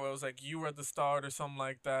 months ago. It was like you were at the start or something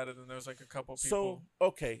like that, and then there was like a couple people. So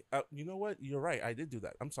okay, you know what? You're right. I did do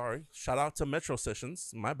that. I'm sorry. Shout out to Metro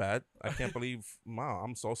Sessions. My bad. I can't believe. Wow,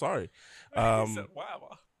 I'm so sorry. Said,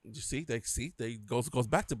 wow. You see, they goes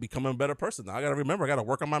back to becoming a better person. Now I gotta remember. I gotta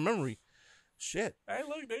work on my memory. Shit. Hey,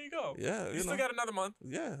 look, there you go. Yeah, you still got another month.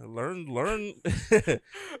 Yeah, learn.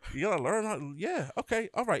 You gotta learn how. Yeah. Okay.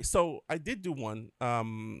 All right. So I did do one.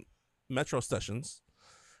 Metro Sessions.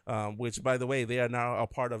 Which, by the way, they are now a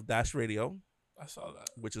part of Dash Radio. I saw that.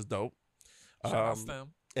 Which is dope. Shout out to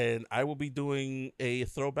them. And I will be doing a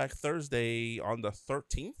Throwback Thursday on the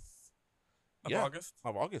 13th. Of August?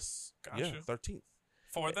 Of August. Gotcha. Yeah, 13th.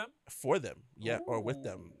 For them? For them. Yeah, Ooh. or with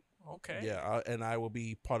them. Okay. Yeah, and I will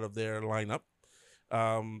be part of their lineup.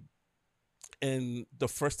 And the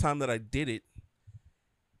first time that I did it,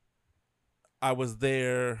 I was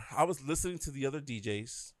there. I was listening to the other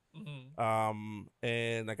DJs. Mm-hmm.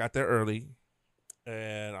 And I got there early,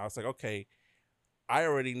 and I was like, okay, I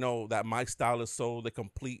already know that my style is so the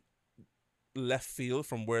complete left field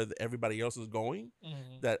from where everybody else is going,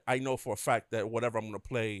 that I know for a fact that whatever I'm going to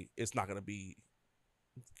play is not going to be.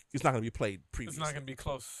 It's not going to be played previously. It's not going to be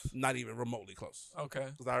close. Not even remotely close. Okay.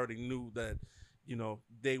 Because I already knew that,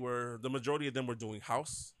 the majority of them were doing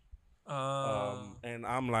house. And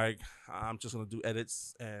I'm like, I'm just going to do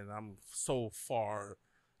edits, and I'm so far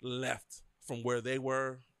left from where they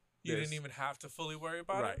were. You didn't even have to fully worry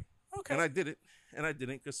about it? Right. Okay. And I did it, and I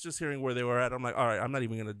didn't, because just hearing where they were at, I'm like, all right, I'm not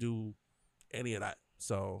even going to do any of that.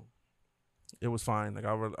 So it was fine. Like,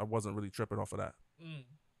 I wasn't really tripping off of that.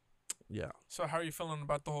 Yeah. So how are you feeling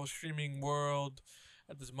about the whole streaming world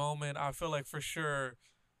at this moment? I feel like for sure,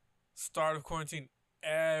 start of quarantine,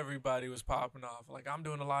 everybody was popping off. Like, I'm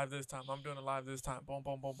doing a live this time. I'm doing a live this time. Boom,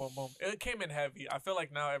 boom, boom, boom, boom. It came in heavy. I feel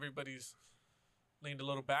like now everybody's leaned a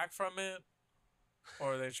little back from it,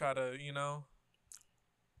 or they try to,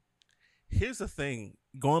 Here's the thing.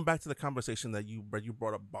 Going back to the conversation that you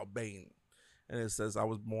brought up about Bane, and it says, I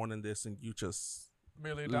was born in this, and you just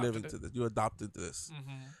merely live into this. You adopted this.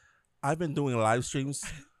 Mm-hmm. I've been doing live streams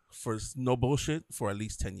for no bullshit for at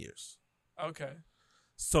least 10 years. Okay.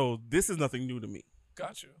 So this is nothing new to me.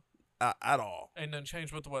 Got you. At all. Ain't nothing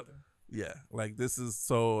changed with the weather. Yeah. Like, this is,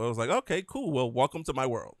 so I was like, okay, cool. Well, welcome to my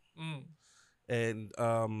world. And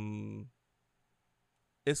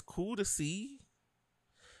it's cool to see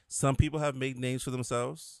some people have made names for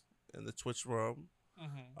themselves in the Twitch realm.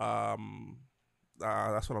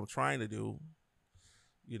 That's what I'm trying to do.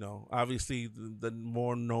 Obviously, the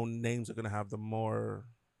more known names are going to have the more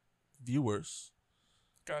viewers.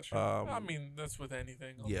 Gotcha. I mean, that's with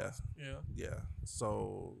anything. Almost. Yeah.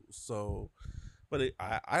 So, but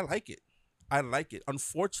I like it. I like it.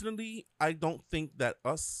 Unfortunately, I don't think that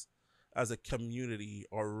us as a community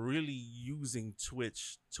are really using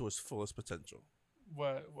Twitch to its fullest potential.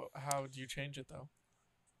 What? How do you change it though?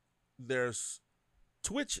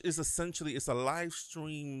 Twitch is essentially, it's a live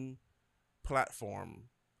stream platform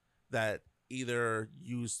that either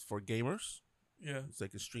used for gamers, so they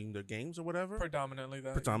can stream their games or whatever. Predominantly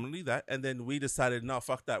that. And then we decided, no,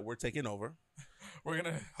 fuck that, we're taking over. We're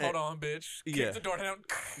gonna hold on, bitch. Kick the door down.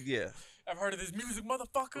 Yeah. I've heard of this music,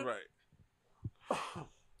 motherfucker. Right.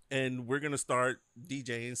 And we're gonna start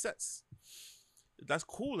DJing sets. That's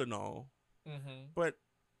cool and all, but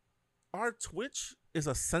our Twitch is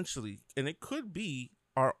essentially, and it could be,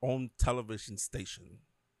 our own television station.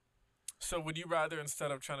 So would you rather,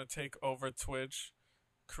 instead of trying to take over Twitch,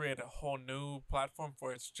 create a whole new platform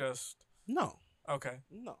where it's just... No. Okay.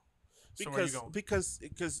 No. So where are you going? Because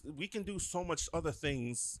we can do so much other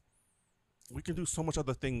things. We can do so much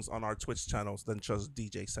other things on our Twitch channels than just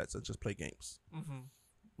DJ sets and just play games.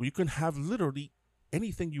 You can have literally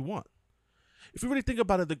anything you want. If you really think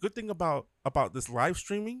about it, the good thing about this live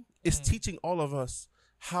streaming is teaching all of us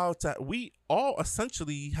how to... We all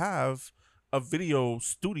essentially have a video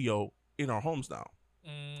studio in our homes now.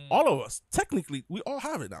 All of us, technically, we all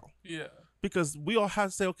have it now. Yeah. Because we all have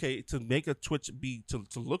to say, okay, to make a Twitch be to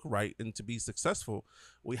look right and to be successful,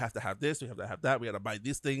 we have to have this, we have to have that, we got to buy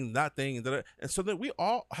this thing, that thing, and so that we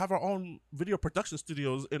all have our own video production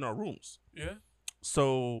studios in our rooms. Yeah.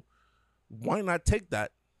 So why not take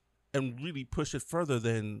that and really push it further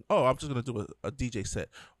than, oh, I'm just gonna do a DJ set,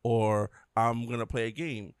 or I'm gonna play a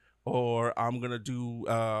game, or I'm gonna do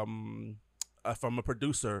if I'm a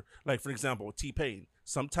producer, like for example, T-Pain.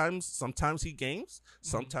 Sometimes he games.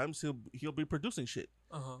 Sometimes he'll be producing shit,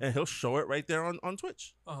 and he'll show it right there on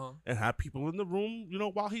Twitch, and have people in the room,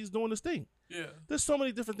 while he's doing his thing. Yeah, there's so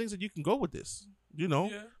many different things that you can go with this.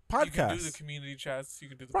 Podcasts. You can do the community chats. You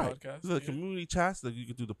can do the podcast. The community chats. That you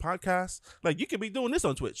can do the podcast. Like you could be doing this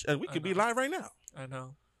on Twitch, and we could be live right now. I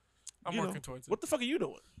know. I'm working towards it. What the fuck are you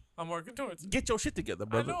doing? I'm working towards it. Get your shit together,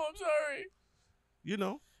 brother. I know. I'm sorry.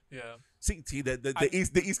 Yeah. See,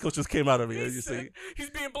 the East Coast just came out of me. You see, he's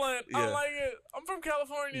being blunt. Yeah. I don't like it. I'm from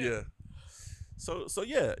California. Yeah. So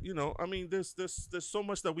yeah, I mean, there's so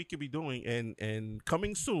much that we could be doing, and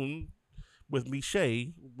coming soon with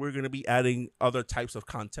Miche, we're gonna be adding other types of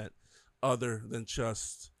content, other than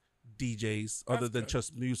just DJs, other than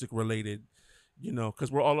just music related,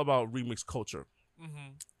 because we're all about remix culture.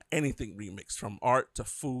 Anything remix, from art to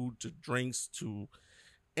food to drinks to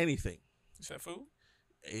anything. You said food?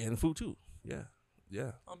 And food too. Yeah.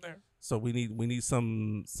 I'm there. So we need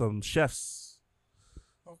some chefs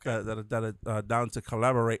that are down to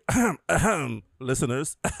collaborate.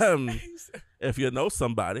 Listeners, if you know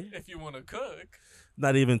somebody, if you want to cook,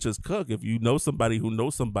 not even just cook. If you know somebody who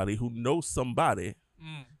knows somebody who knows somebody,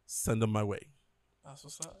 send them my way. That's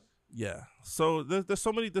what's up. Yeah. So there's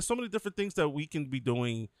so many different things that we can be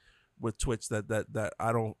doing with Twitch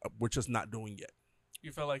that we're just not doing yet.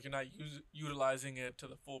 You feel like you're not utilizing it to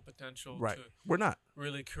the full potential. Right. To We're not.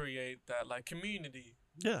 really create that like community.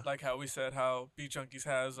 Yeah. Like how we said how Beat Junkies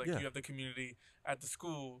has, like Yeah. you have the community at the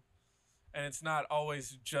school. And it's not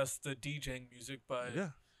always just the DJing music, but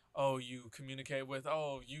Yeah. oh, you communicate with,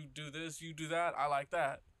 oh, you do this, you do that. I like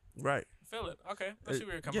that. Right. Feel it. Okay. I see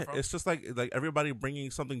where you're coming from. It's just like everybody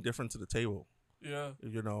bringing something different to the table. Yeah.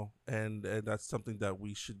 You know, and that's something that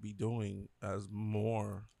we should be doing as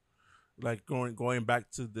more, like going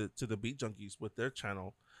back to the Beat Junkies with their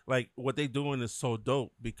channel. Like what they doing is so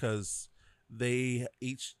dope because they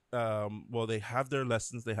each they have their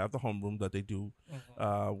lessons, they have the homeroom that they do,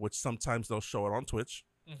 which sometimes they'll show it on Twitch,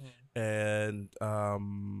 and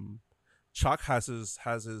Chalk has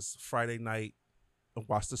his Friday night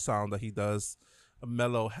Watch the Sound that he does.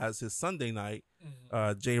 Mello has his Sunday night.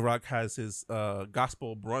 J-Rock has his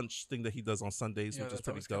gospel brunch thing that he does on Sundays, which is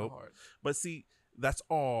pretty dope. Hard. But see, that's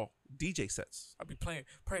all DJ sets. I'll be playing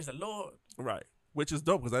Praise the Lord. Right. Which is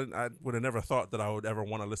dope because I would have never thought that I would ever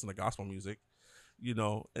want to listen to gospel music, you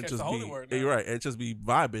know, and Catch just the holy be word now. right, and just be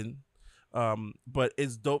vibing. But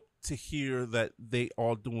it's dope to hear that they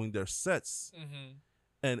all doing their sets,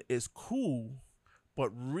 and it's cool. But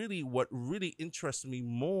really, what really interests me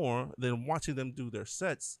more than watching them do their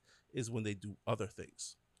sets is when they do other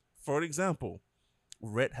things. For example,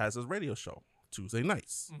 Rhett has his radio show Tuesday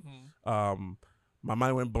nights. My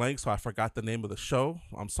mind went blank, so I forgot the name of the show.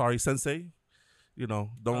 I'm sorry, Sensei. You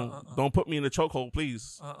know, don't put me in the chokehold,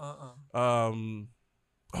 please.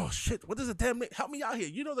 Oh shit! What is the damn name? Help me out here.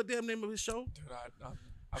 You know the damn name of his show? Dude, I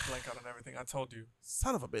blank out on everything. I told you.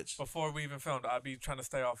 Son of a bitch. Before we even filmed, I'd be trying to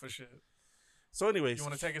stay off of shit. So anyways, you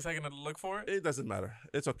want to take a second to look for it? It doesn't matter.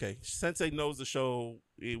 It's okay. Sensei knows the show.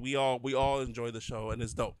 We all enjoy the show, and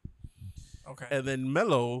it's dope. Okay. And then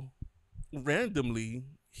Mello, randomly,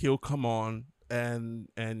 he'll come on and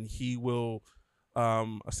he will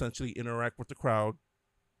essentially interact with the crowd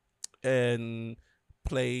and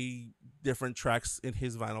play different tracks in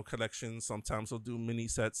his vinyl collection. Sometimes he'll do mini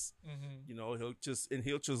sets. You know, he'll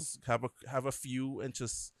just have a few and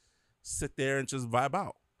just sit there and just vibe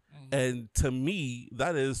out. And to me,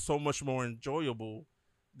 that is so much more enjoyable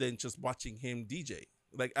than just watching him DJ.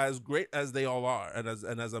 Like as great as they all are, and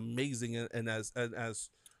as amazing and as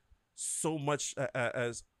so much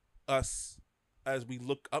as us as we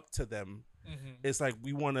look up to them, it's like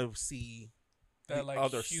we want to see that the like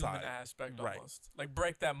other human side. aspect, Right. almost like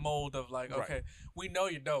break that mold of like, Right. okay, we know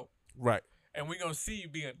you're dope, right, and we gonna see you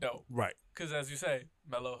being dope, right. Because as you say,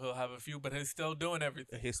 Mello, he'll have a few, but he's still doing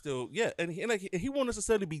everything. He's still and he won't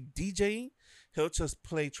necessarily be DJing. He'll just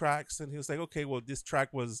play tracks, and he'll say, okay, well, this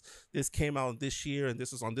came out this year, and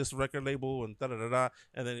this is on this record label, and da da da da,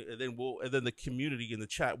 and then the community in the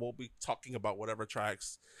chat will be talking about whatever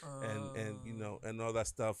tracks and you know and all that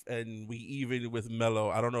stuff. And we even with Mello,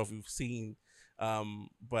 I don't know if you've seen,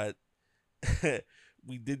 but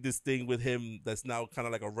we did this thing with him that's now kind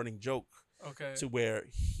of like a running joke. Okay. To where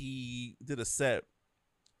he did a set,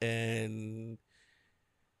 and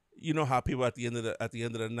you know how people at the end of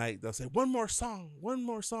the night they'll say one more song. Well,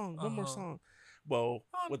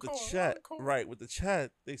 with the chat, right? With the chat,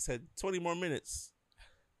 they said 20 more minutes,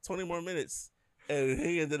 and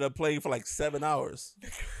he ended up playing for like 7 hours.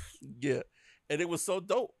 Yeah, and it was so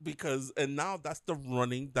dope because now that's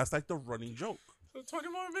like the running joke. So 20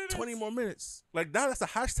 more minutes. 20 more minutes. Like now that's a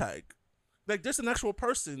hashtag. Like there's an actual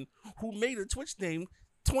person who made a Twitch name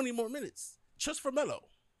 20 more minutes just for Mello.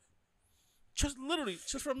 Just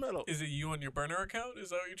for Mello. Is it you on your burner account? Is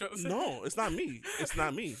that what you're trying to say? No, it's not me. It's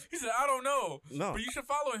not me. He said, I don't know. No. But you should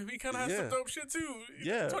follow him. He kind of has some dope shit too.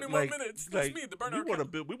 Yeah. 20 more minutes. That's me, the burner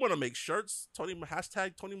account. We want to make shirts,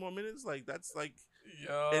 hashtag 20 more minutes. Like that's like,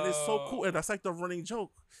 yo. And it's so cool. And that's like the running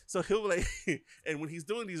joke. So he'll like, and when he's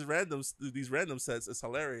doing these random sets, it's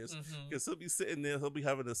hilarious. Because he'll be sitting there, he'll be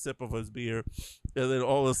having a sip of his beer. And then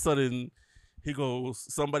all of a sudden he goes,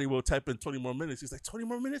 somebody will type in 20 more minutes. He's like, 20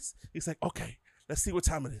 more minutes? He's like, okay, let's see what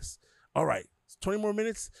time it is. All right, 20 more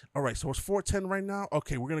minutes? All right, so it's 4:10 right now?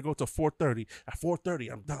 Okay, we're going to go to 4:30. At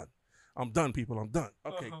 4:30, I'm done. I'm done, people. I'm done.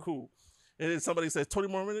 Okay, cool. And then somebody says 20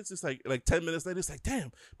 more minutes. It's like 10 minutes later. It's like,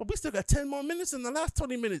 damn, but we still got 10 more minutes in the last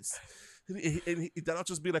 20 minutes. And that'll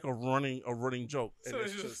just be like a running joke. So and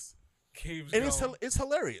it just keeps and going. it's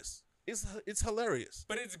hilarious. It's hilarious.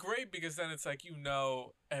 But it's great because then it's like,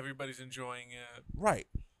 everybody's enjoying it. Right.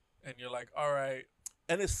 And you're like, all right.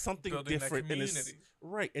 And it's something different. And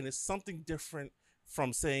it's something different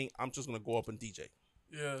from saying, I'm just going to go up and DJ.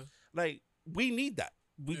 Yeah. Like, we need that.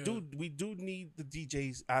 We do need the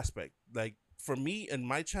DJ's aspect. Like, for me and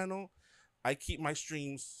my channel, I keep my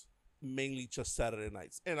streams mainly just Saturday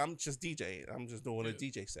nights. And I'm just DJing. I'm just doing a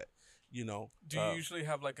DJ set. you know. Do you usually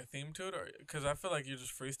have like a theme to it, or because I feel like you're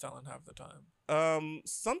just freestyling half the time?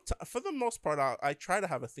 For the most part, I try to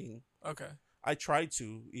have a theme. Okay. I try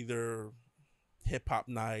to either hip hop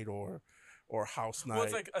night or house night. Well,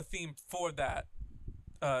 it's like a theme for that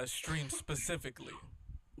stream specifically.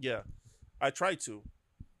 Yeah, I try to.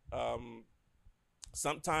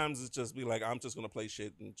 Sometimes it's just be like, I'm just gonna play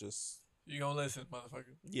shit and just. You gonna listen,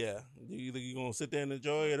 motherfucker? Yeah, either you gonna sit there and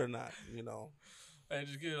enjoy it or not, you know. Hey,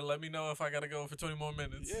 just let me know if I gotta go for 20 more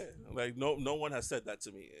minutes. Yeah, like no one has said that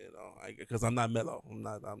to me, you know, because I'm not mellow.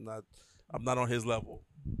 I'm not on his level.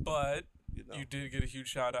 But you did get a huge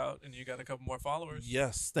shout out, and you got a couple more followers.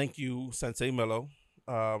 Yes, thank you, Sensei Mello,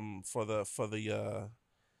 for the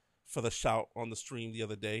shout on the stream the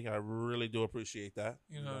other day. I really do appreciate that.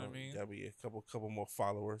 You know what I mean? Got me a couple more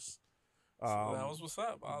followers. So that was what's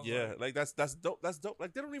up. Like that's dope. That's dope.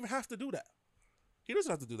 Like they don't even have to do that. He doesn't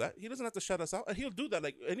have to do that. He doesn't have to shut us out, and he'll do that.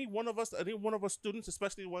 Like any one of us students,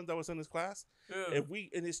 especially the ones that was in his class, if we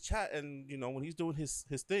in his chat, and when he's doing his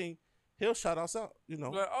thing, he'll shout us out.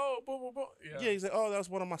 Like, oh, boom, boom, boom. Yeah, he's like, oh, that was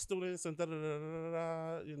one of my students, and da da da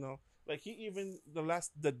da da. Like he even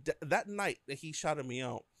that night that he shouted me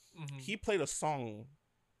out, he played a song.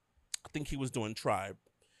 I think he was doing Tribe.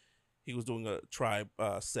 He was doing a Tribe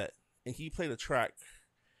set. And he played a track,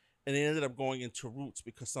 and it ended up going into Roots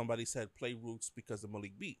because somebody said play Roots because of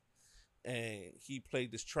Malik Beat. And he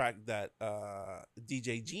played this track that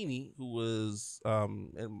DJ Jeannie, who was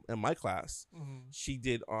in my class, she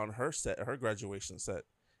did on her set, her graduation set.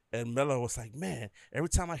 And Mello was like, man, every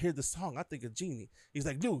time I hear the song, I think of Jeannie. He's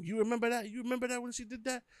like, dude, you remember that? You remember that when she did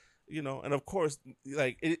that? And of course,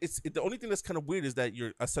 like it's the only thing that's kind of weird is that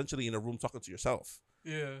you're essentially in a room talking to yourself.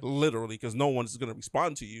 Yeah. Literally, because no one's going to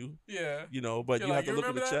respond to you. Yeah. But you have to look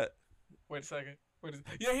at the chat. Wait a second.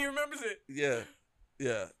 Yeah, he remembers it. Yeah.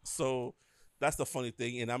 Yeah. So that's the funny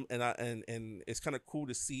thing. And it's kind of cool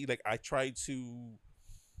to see. Like, I try to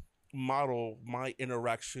model my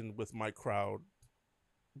interaction with my crowd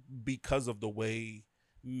because of the way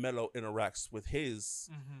Mello interacts with his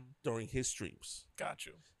during his streams. Got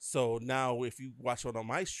you. So now if you watch one of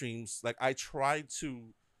my streams, like I try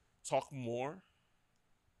to talk more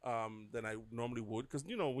than I normally would, because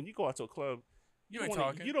when you go out to a club, you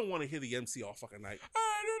don't want to hear the MC all fucking night.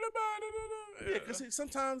 Yeah, because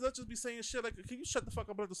sometimes I'll just be saying shit like, "Can you shut the fuck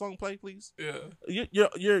up and let the song play, please?" Yeah,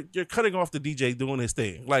 you're cutting off the DJ doing his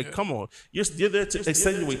thing. Like, come on, you're there to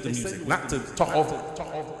accentuate the music, not to talk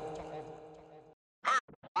over.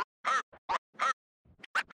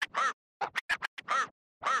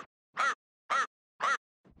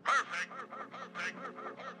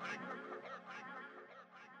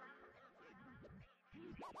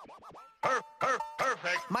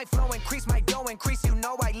 My flow increase, my dough increase. You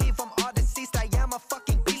know I leave from all deceased. I am a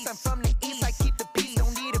fucking beast. I'm from the east. I keep the peace.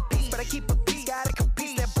 Don't need a piece, but I keep a piece. Gotta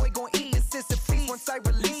compete. That boy gon' eat. This is a feast. Once I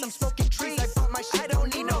release, I'm smoking trees. I bought my shit. I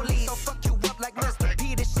don't need no leads. So fuck you up like Mr.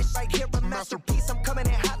 P. This shit right here a masterpiece. I'm coming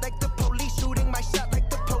in hot like the police. Shooting my shot like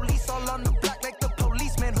the police. All on the block like the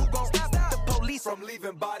policeman. Who gon' stop the police from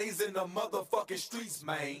leaving bodies in the motherfucking streets,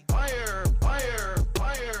 man? Fire, fire,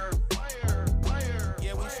 fire, fire, fire.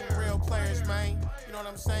 Yeah, we some real players, man. You know what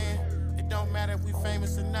I'm saying? It don't matter if we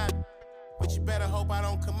famous or not, but you better hope I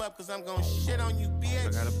don't come up, cause I'm gonna shit on you, bitch.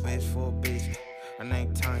 I got a bitch for a bitch, her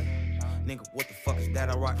name Tiny. Nigga, what the fuck is that?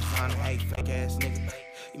 I rock designer, hey, fake ass nigga.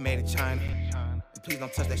 You made it China. And please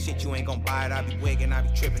don't touch that shit, you ain't gon' buy it. I be wigging, I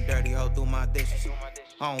be tripping, dirty hoe through my dishes.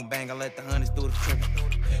 I don't bang, I let the hunters do the tripping.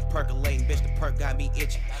 Percolating, bitch, the perk got me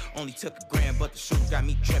itching. Only took a gram, but the shooter got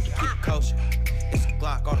me tripping. Keep it kosher. It's a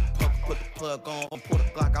Glock, all the poker, put the plug on. Pull the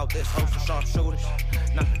Glock out this hoe for sharpshooters.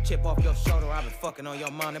 Knock the chip off your shoulder, I been fucking on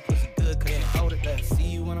your mind. That pussy good, cause you hold it. Let's see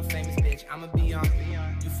you when I'm famous, bitch, I'ma be on.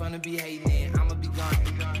 You finna be hating it, I'ma be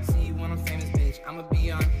gone. See you when I'm famous, bitch, I'ma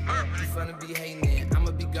be on. You finna be hating it,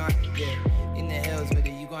 I'ma be gone. Yeah, in the hills with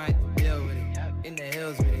it, you gon' have to deal with it. In the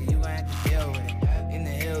hills with it, you gon' have to deal with it. In the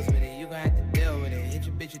hills with it, you gon' have to deal with it. Hit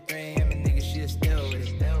your bitch at 3 a.m. and nigga, she still with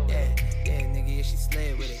it. Yeah, nigga, yeah, she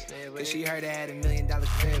slid with it. Cause she heard I had $1 million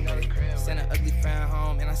crib with it. Sent her ugly friend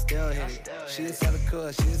home and I still hit it. She just hella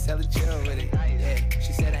cool, she just hella chill with it. Yeah,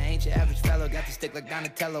 she said I ain't your average fellow. Got the stick like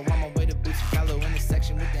Donatello. On my way to Bootsy fellow. In the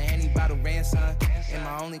section with the Henny bottle grandson. And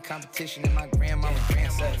my only competition in my grandmama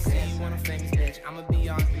grandson. See you when I'm famous, bitch, I'ma be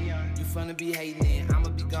on. You finna be hating it, I'ma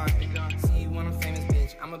be gone. See you when I'm famous,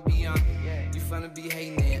 bitch, I'ma be on. You finna be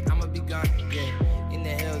hating it, I'ma be gone. Yeah, in the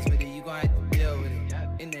hills with it, you gon' have to deal with it.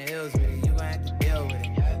 In the hills with it, you gon' have to deal with it.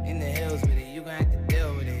 In the hills with it, you gon' have to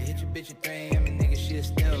deal with it. Hit your bitch at 3 a.m. and nigga, she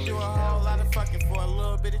still with it. Do a whole lot of fucking for a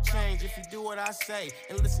little bit of change. If you do what I say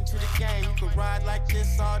and listen to the game, you could ride like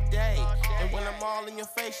this all day. And when I'm all all in your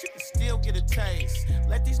face, you can still get a taste.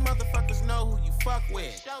 Let these motherfuckers know who you fuck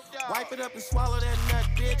with. Wipe it up and swallow that nut,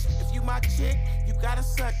 bitch. If you my chick, you gotta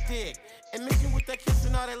suck dick. And mix it with that kiss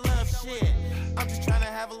and all that love shit. I'm just trying to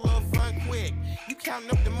have a little fun quick. You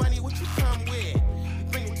counting up the money, what you come with? You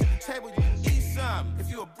bring it to the table, you can eat some. If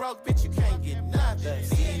you a broke bitch, you can't get nothing.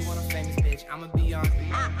 See you want a famous bitch, I'ma be on.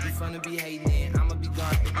 You finna be hating it, I'ma be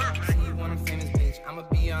gone. See you want a famous bitch, I'ma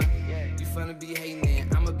be on. You finna be hating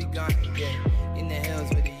it, I'ma be gone. Yeah, in the hills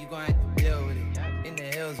with it, you gon' have to deal with it. In the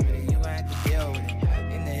hills with it, you gon' have to deal with it.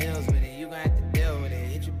 In the hills with it, you gon' have to deal with it.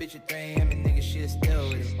 Hit your bitch at 3 a.m. and nigga shit still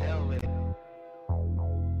with it. Deal with it.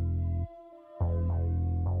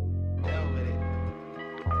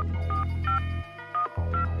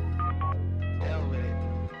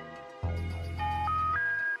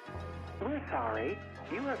 We're sorry.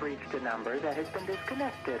 You have reached a number that has been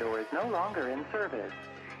disconnected or is no longer in service.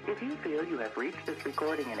 If you feel you have reached this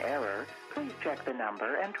recording in error, please check the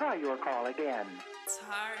number and try your call again. It's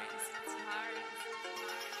hard. It's hard.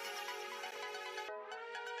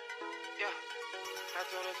 Yeah, I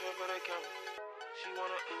told her to for the camera. She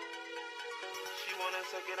wanna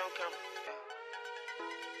suck it on camera. Yeah.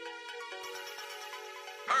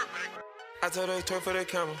 Perfect. I told her to for the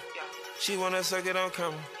camera. She wanna suck it on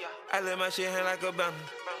camera. I let my shit hang like a banner.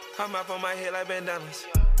 Her mouth on my head like bandanas.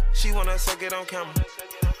 She wanna suck it on camera.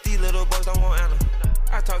 These little boys don't want Anna.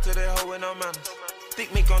 I talk to that hoe with no manners.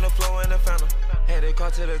 Thick mink on the floor in the fountain. Had it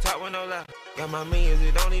caught to the top with no ladder. Got my millions,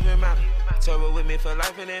 it don't even matter. Turbo with me for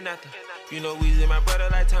life and then nothing. You know Weezy, my brother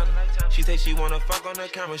like Tana. She say she wanna fuck on the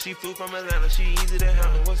camera. She flew from Atlanta, she easy to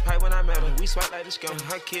handle. Was pipe when I met her, we swipe like the scammer.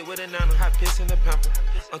 Her kid with a nana, hot piss in the pamper.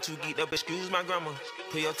 I'm too geeked up, excuse my grandma.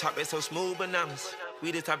 Put your top, it's so smooth, bananas.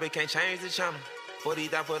 We the topic, can't change the channel. 40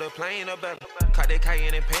 down for the plane or better. Caught that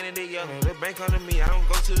cayenne and painted it yellow. The bank under me, I don't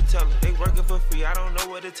go to the teller. They working for free, I don't know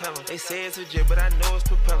what to tell them. They say it's a jet, but I know it's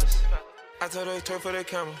propellers. I told her to turn for the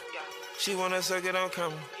camera. She wanna suck it on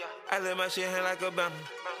camera. I let my shit hang like a banner.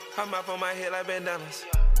 Her mouth on my head like bandanas.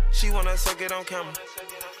 She wanna suck it on camera.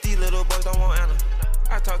 These little boys don't want Anna.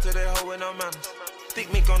 I talk to that hoe with no manners.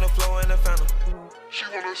 Thick mink on the floor in the fountain. She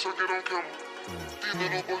wanna suck it on camera. These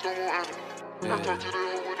little boys don't want Anna. I talk to that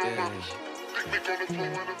hoe with no manners. Thick mink on the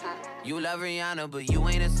floor in the fountain. You love Rihanna, but you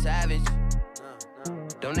ain't a savage.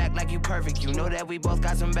 Don't act like you perfect, you know that we both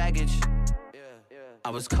got some baggage. I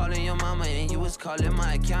was calling your mama and you was calling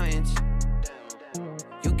my accountant.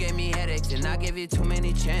 You gave me headaches and I gave you too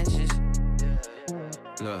many chances.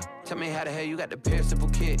 Look, tell me how the hell you got the perishable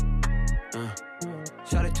kit.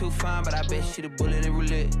 Shot it too fine, but I bet she the bullet in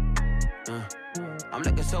roulette. I'm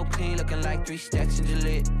looking so clean, looking like 3 stacks in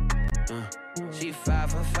Gillette. She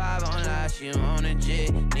 5 for 5 on live, she on a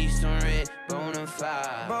jet. Need some red,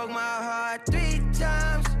 bonafide. Broke my heart 3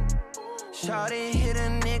 times. Shawty hit a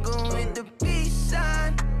nigga with the peace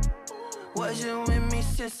sign. Wasn't with me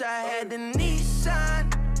since I had the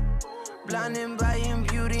Nissan. Blinded by your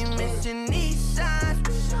beauty, missing these signs.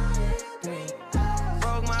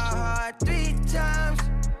 Broke my heart 3 times.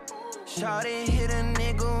 Shawty hit a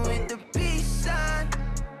nigga with the peace sign.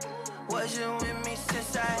 Wasn't with me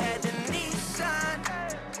since I had the Nissan.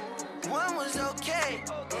 1 was okay,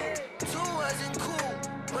 2 wasn't cool,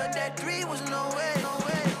 but that 3 was no way, no way.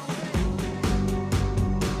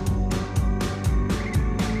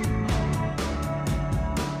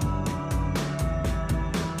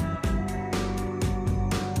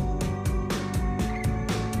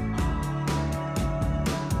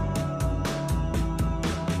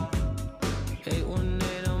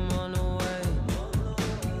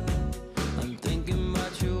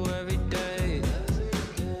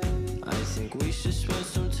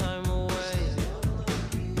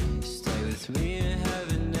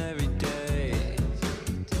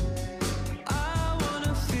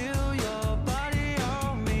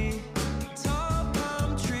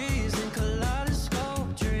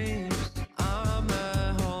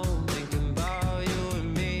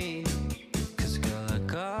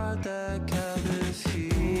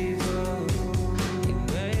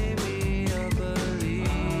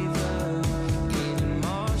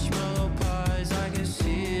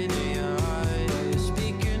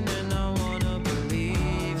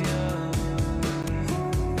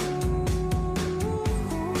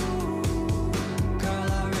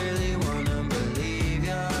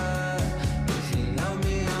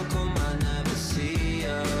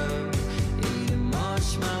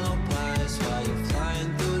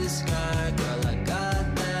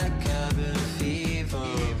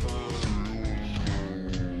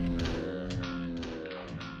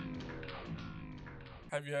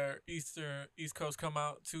 Have your East Coast come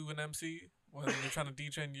out to an MC when you're trying to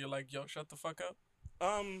DJ and you're like, yo, shut the fuck up?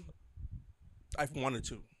 I've wanted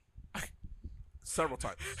to. Several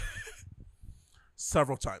times.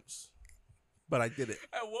 Several times. But I did it.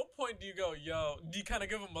 At what point do you go, yo, do you kind of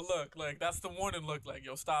give him a look? Like, that's the warning look. Like,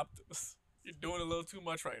 yo, stop this. You're doing a little too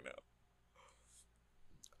much right now.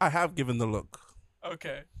 I have given the look.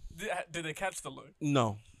 Okay. Did they catch the look?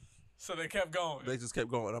 No. So they kept going. They just kept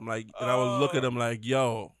going. I'm like, and I was looking at them like,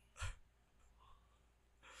 yo,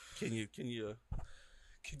 can you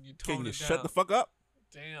shut the fuck up?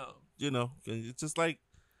 Damn. You know, it's just like,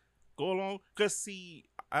 go along. Because, see,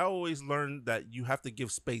 I always learned that you have to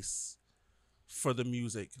give space for the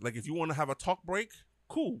music. Like, if you want to have a talk break,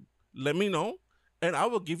 cool. Let me know, and I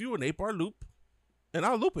will give you an 8-bar loop, and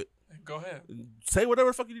I'll loop it. Go ahead. Say whatever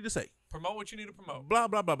the fuck you need to say. Promote what you need to promote. Blah,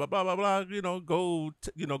 blah, blah, blah, blah, blah, blah. You know, go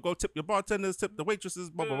tip your bartenders, tip the waitresses,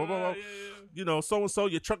 blah, blah, blah, blah, blah. Yeah. You know, so-and-so,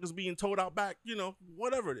 your truck is being towed out back, you know,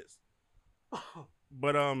 whatever it is.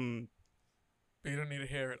 But you don't need to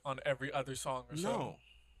hear it on every other song or so.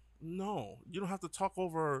 No. You don't have to talk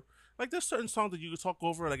over. Like, there's certain songs that you can talk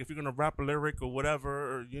over, like if you're going to rap a lyric or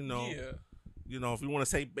whatever, or, you know. Yeah. You know, if you want to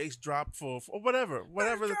say bass drop for whatever.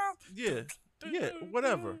 Yeah,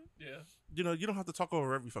 whatever. Yeah. You know, you don't have to talk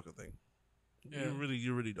over every fucking thing. Yeah.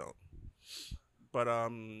 You really don't. But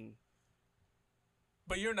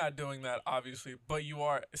you're not doing that, obviously. But you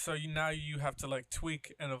are. So now you have to like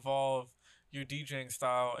tweak and evolve your DJing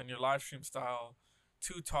style and your live stream style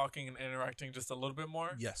to talking and interacting just a little bit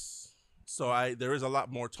more. Yes. So there is a lot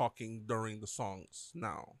more talking during the songs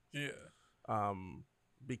now. Yeah.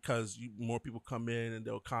 Because more people come in and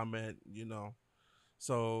they'll comment, you know.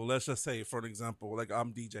 So let's just say, for an example, like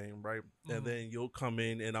I'm DJing, right? Mm-hmm. And then you'll come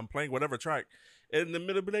in and I'm playing whatever track. And in the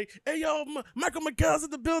middle of the day, hey, yo, Michael McCall's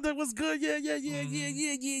in the building. What's good? Yeah.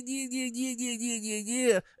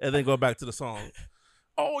 And then go back to the song.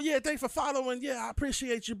 Oh, yeah, thanks for following. Yeah, I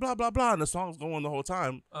appreciate you, blah, blah, blah. And the song's going the whole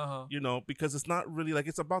time, you know, because it's not really like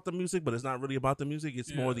it's about the music, but it's not really about the music.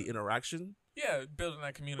 It's more the interaction. Yeah, building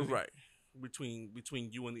that community. Right. Between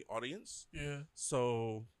you and the audience. Yeah.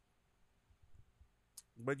 So,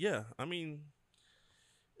 but yeah, I mean,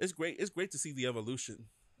 it's great. It's great to see the evolution.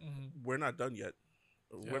 Mm-hmm. We're not done yet.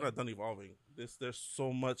 Yeah. We're not done evolving. There's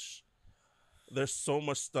so much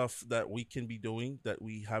stuff that we can be doing that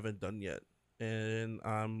we haven't done yet. And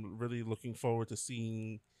I'm really looking forward to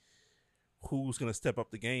seeing who's going to step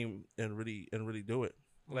up the game and really do it.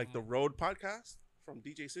 Mm-hmm. Like the Road podcast from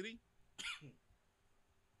DJ City.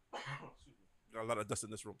 Got a lot of dust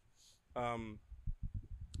in this room.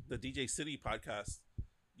 The DJ City podcast,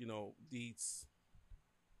 you know,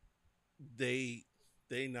 they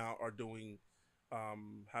now are doing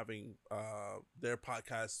having their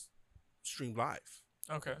podcast streamed live.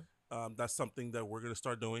 Okay. That's something that we're gonna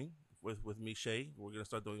start doing with me, Shay. We're gonna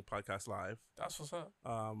start doing podcast live. That's what's up.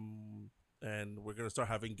 And we're gonna start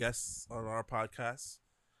having guests on our podcast.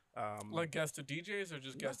 Like guests to DJs or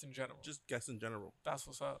just guests in general? Just guests in general. That's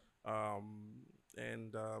what's up.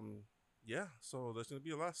 Yeah, so there's gonna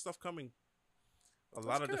be a lot of stuff coming. A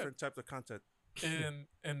lot of different types of content.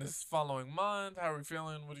 In this following month, how are we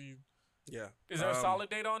feeling? What do you? Yeah. Is there a solid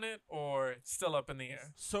date on it, or still up in the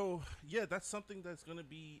air? So yeah, that's something that's gonna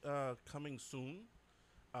be coming soon.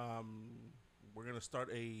 We're gonna start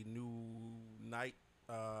a new night.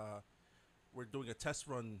 We're doing a test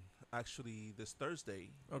run actually this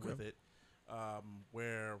Thursday with it,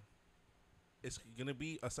 where it's gonna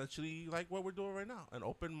be essentially like what we're doing right now, an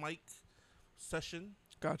open mic session.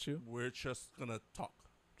 Got you. We're just gonna talk,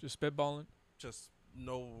 just spitballing, just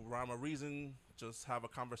no rhyme or reason, just have a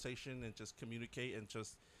conversation and just communicate and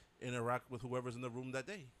just interact with whoever's in the room that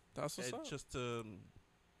day. That's what's up. Just to,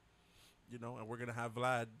 you know, and we're gonna have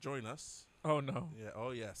Vlad join us. Oh no. Yeah.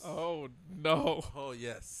 Oh yes. Oh no. Oh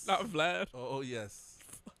yes. Not Vlad. Oh yes.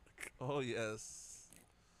 Fuck. Oh yes.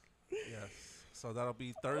 Yes. So that'll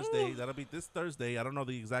be Thursday. That'll be this Thursday. I don't know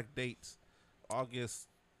the exact date. August,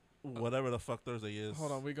 whatever the fuck Thursday is.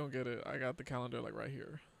 Hold on, we gonna get it. I got the calendar like right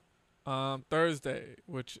here. Thursday,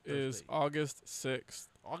 which is August 6th.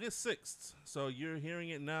 August 6th. So you're hearing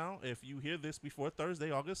it now. If you hear this before Thursday,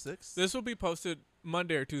 August 6th. This will be posted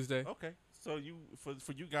Monday or Tuesday. Okay. So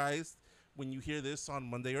for you guys, when you hear this on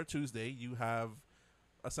Monday or Tuesday, you have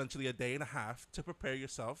essentially a day and a half to prepare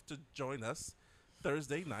yourself to join us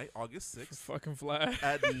Thursday night, August 6th. Fucking fly.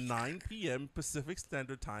 At 9 p.m. Pacific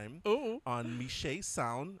Standard Time. Ooh. On Mishe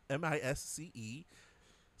Sound, MISCE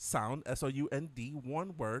Sound, SOUND,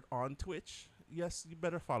 one word, on Twitch. Yes, you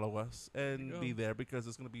better follow us and be there because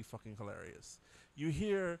it's going to be fucking hilarious. You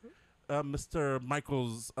hear Mr.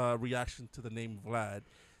 Michael's reaction to the name Vlad.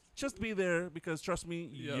 just be there because trust me,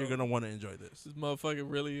 you're gonna want to enjoy this. This motherfucker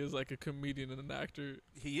really is like a comedian and an actor.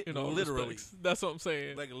 He in all literally. respects. That's what I'm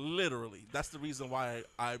saying. Like literally, that's the reason why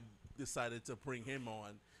I decided to bring him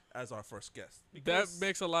on as our first guest. That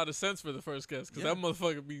makes a lot of sense for the first guest because that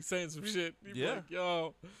motherfucker be saying some shit. He be like,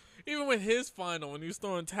 yo, even with his final when he was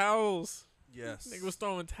throwing towels. Yes. Nigga was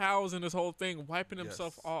throwing towels in this whole thing, wiping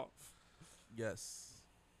himself off. Yes.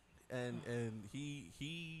 And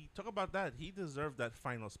he talk about that. He deserved that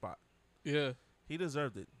final spot. Yeah. He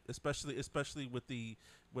deserved it. Especially with the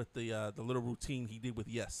little routine he did with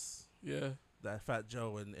Yes. Yeah. That Fat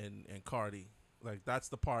Joe and Cardi. Like that's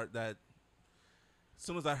the part that as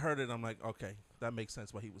soon as I heard it, I'm like, okay, that makes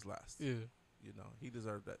sense why he was last. Yeah. You know, he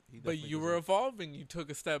deserved that. But you were evolving. You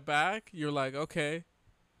took a step back. You're like, okay,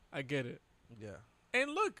 I get it. Yeah.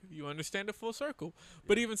 And look, you understand it full circle.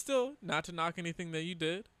 But even still, not to knock anything that you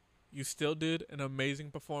did, you still did an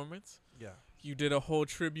amazing performance. Yeah. You did a whole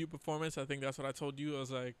tribute performance. I think that's what I told you. I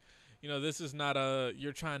was like, you know, this is not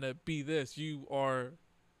you're trying to be this. This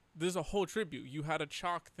is a whole tribute. You had a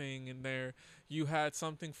chalk thing in there. You had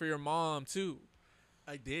something for your mom, too.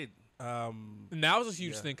 I did. And that was a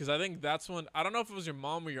huge thing because I think that's when, I don't know if it was your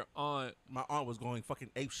mom or your aunt. My aunt was going fucking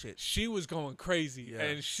ape shit. She was going crazy. Yeah.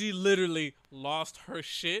 And she literally lost her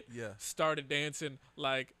shit. Yeah. Started dancing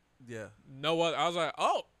like yeah. no other. I was like,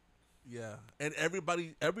 oh. Yeah. And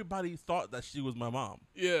everybody thought that she was my mom.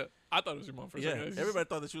 Yeah. I thought it was your mom for a second. Everybody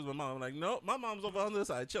thought that she was my mom. I'm like, no, my mom's over on this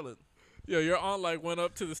side chilling. Yo, your aunt like went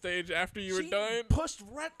up to the stage after you were done. Pushed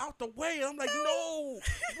Rhett out the way. And I'm like, no,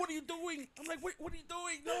 what are you doing? I'm like, wait, what are you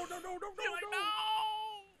doing? No. Like, no.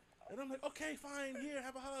 And I'm like, okay, fine. Here,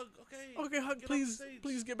 have a hug. Okay. Okay, hug.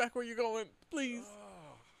 Please get back where you're going. Please.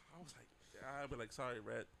 I was like, I'd be like, sorry,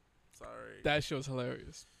 Rhett. Sorry. That show's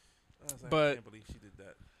hilarious. I was like, but I can't believe she did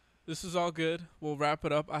that. This is all good. We'll wrap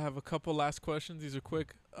it up. I have a couple last questions. These are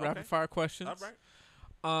quick, rapid fire questions.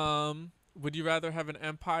 All right. Would you rather have an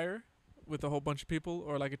empire with a whole bunch of people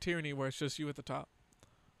or like a tyranny where it's just you at the top?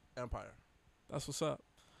 Empire. That's what's up.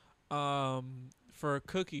 For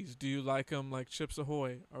cookies, do you like them like Chips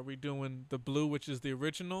Ahoy? Are we doing the blue, which is the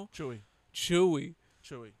original? Chewy.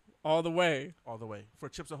 All the way. For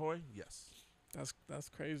Chips Ahoy, yes. That's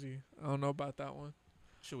crazy. I don't know about that one.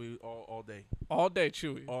 Chewy all day. All day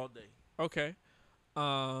chewy. All day. Okay.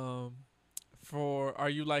 Are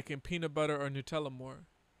you liking peanut butter or Nutella more?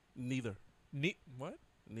 Neither. What?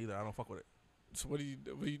 Neither. I don't fuck with it. So what do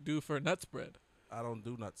you do for nut spread? I don't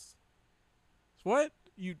do nuts. What?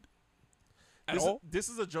 This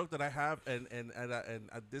is a joke that I have, and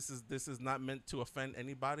this is not meant to offend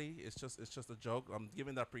anybody. It's just a joke. I'm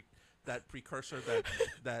giving that precursor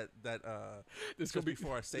that this gonna be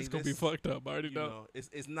before I say it's gonna be fucked up. I already know.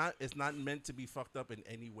 It's not meant to be fucked up in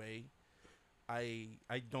any way. I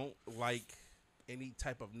don't like any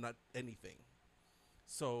type of nut anything.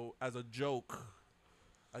 So as a joke,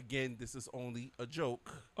 again, this is only a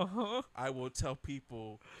joke. I will tell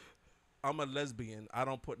people I'm a lesbian. I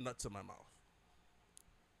don't put nuts in my mouth.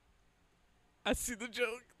 I see the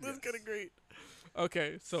joke. That's kind of great.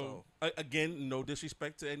 Okay, so again, no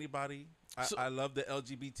disrespect to anybody. I love the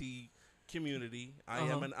LGBT community. I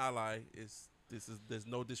am an ally. There's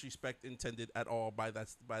no disrespect intended at all by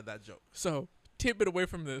that joke. So tip it away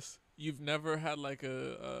from this. You've never had like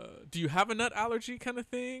do you have a nut allergy kind of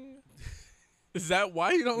thing? Is that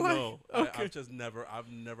why you don't like? No, okay. I've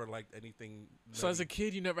never liked anything. So as a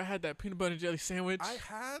kid, you never had that peanut butter and jelly sandwich? I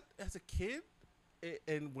had as a kid,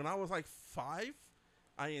 and when I was like 5,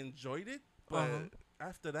 I enjoyed it. But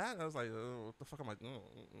after that, I was like, what the fuck am I doing?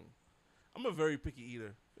 I'm a very picky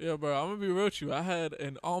eater. Yeah, bro, I'm gonna be real with you. I had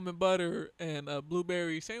an almond butter and a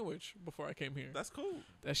blueberry sandwich before I came here. That's cool.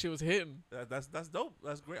 That shit was hitting. That's dope.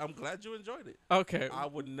 That's great. I'm glad you enjoyed it. Okay. I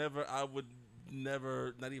would never,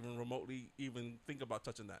 not even remotely even think about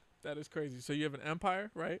touching that. That is crazy. So you have an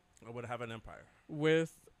empire, right? I would have an empire.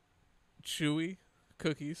 With chewy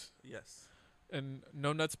cookies. Yes. And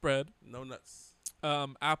no nuts bread. No nuts.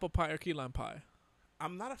 Apple pie or key lime pie?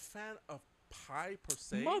 I'm not a fan of pie per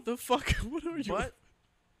se. Motherfucker, what are you?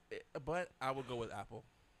 But I would go with apple.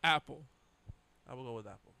 Apple. I will go with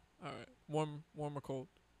apple. All right. Warm or cold?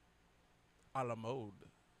 A la mode.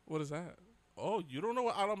 What is that? Oh, you don't know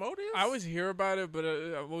what a la mode is? I always hear about it, but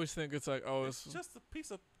I always think it's like, it's just a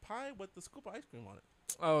piece of pie with the scoop of ice cream on it.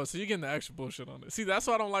 Oh, so you're getting the extra bullshit on it. See, that's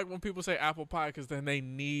why I don't like when people say apple pie, because then they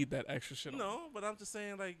need that extra shit on it. No, but I'm just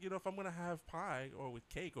saying, like, if I'm going to have pie or with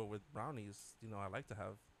cake or with brownies, I like to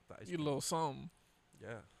have the ice cream. You little something.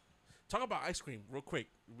 Yeah. Talk about ice cream real quick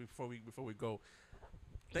before we go.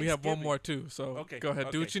 We have one more too, so okay, go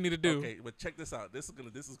ahead. Do what you need to do. Okay, but check this out. This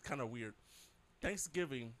is kind of weird.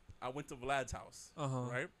 Thanksgiving, I went to Vlad's house,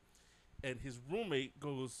 right? and his roommate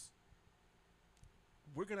goes,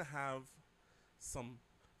 "We're gonna have some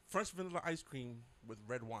French vanilla ice cream with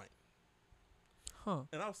red wine." Huh.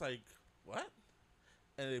 And I was like, "What?"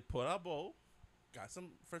 And they put out a bowl, got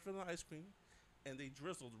some French vanilla ice cream, and they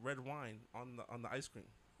drizzled red wine on the ice cream.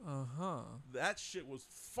 That shit was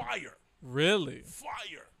fire. Really?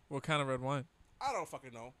 Fire. What kind of red wine? I don't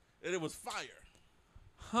fucking know. And it was fire.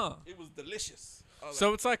 Huh. It was delicious.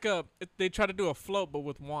 So it's like they try to do a float, but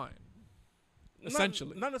with wine.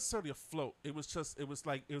 Essentially. Not necessarily a float. It was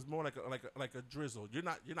more like a drizzle. You're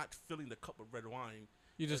not filling the cup with red wine.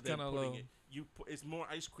 You just kind of putting it. It's more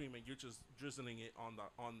ice cream, and you're just drizzling it on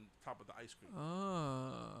top of the ice cream.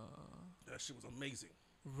 That shit was amazing.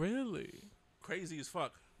 Really? Crazy as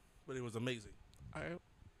fuck, but it was amazing. I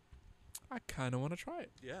kind of want to try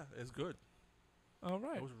it. Yeah, it's good. All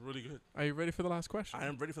right. It was really good. Are you ready for the last question? I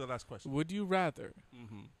am ready for the last question. Would you rather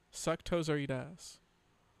suck toes or eat ass?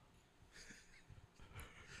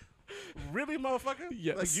 Really, motherfucker?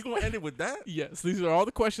 Yes. Like, you gonna end it with that? Yes. These are all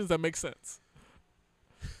the questions that make sense.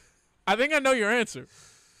 I think I know your answer.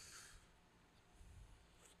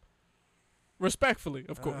 Respectfully,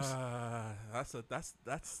 of course. That's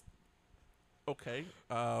okay.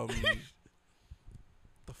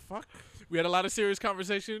 The fuck? We had a lot of serious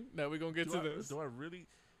conversation. Now we're gonna get to this. Do I really?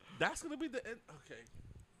 That's gonna be the end. Okay.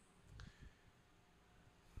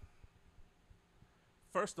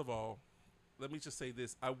 First of all, let me just say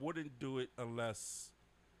this: I wouldn't do it unless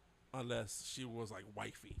she was like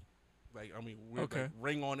wifey. Like, I mean, we're like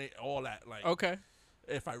ring on it, all that. Like, okay.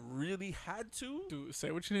 If I really had to,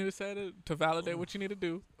 say what you need to say to validate what you need to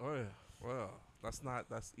do. Oh yeah. Well,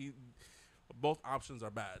 both options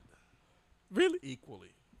are bad. Really?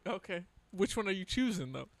 Equally. Okay. Which one are you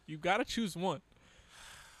choosing though? You gotta choose one.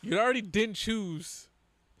 You already didn't choose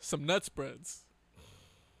some nut spreads.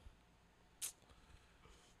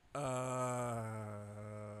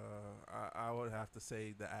 I would have to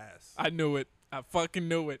say the ass. I knew it. I fucking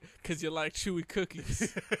knew it. Because you like chewy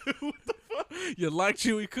cookies. What the fuck? You like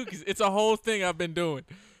chewy cookies. It's a whole thing I've been doing.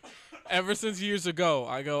 Ever since years ago,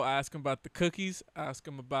 I go ask them about the cookies, ask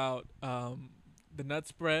them about the nut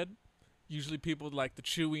spread. Usually people like the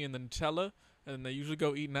chewy and the Nutella, and they usually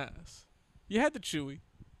go eating ass. You had the chewy.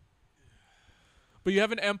 But you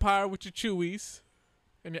have an empire with your chewies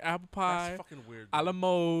and your apple pie. That's fucking weird. A la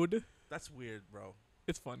mode. That's weird, bro.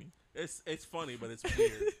 It's funny. It's funny, but it's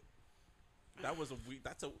weird. That was a weird.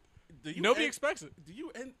 Nobody expects it. Do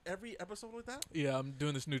you end every episode like that? Yeah, I'm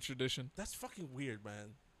doing this new tradition. That's fucking weird,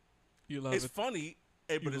 man. You love it. It's funny,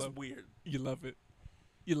 but it's weird. You love it.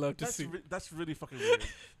 You love to see. That's really fucking weird.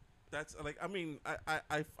 That's like, I mean, I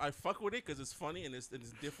fuck with it because it's funny and it's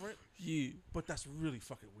different. Yeah. But that's really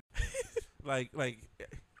fucking weird. like,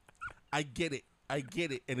 I get it,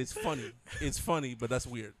 and it's funny. It's funny, but that's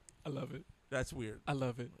weird. I love it. That's weird. I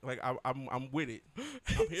love it. Like, I'm with it.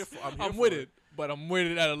 I'm with it, but I'm with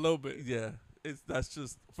it at a little bit. Yeah. That's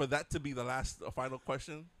just for that to be the final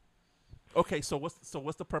question. Okay, so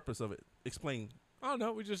what's the purpose of it? Explain. I don't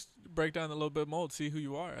know. We just break down a little bit more to see who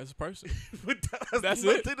you are as a person. That's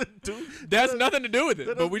it. That's nothing to do with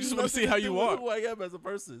it. But we just want to see how you are. Who I am as a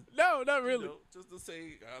person. No, not really. Just to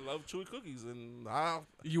say I love chewy cookies and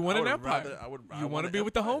you want an empire. You want to be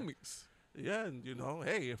with the homies. Yeah, and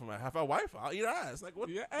hey, if I have a wife, I'll eat ass. Like what?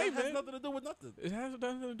 Yeah, that has nothing to do with nothing. It has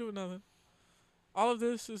nothing to do with nothing. All of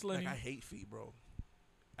this is linear. Like I hate feet, bro.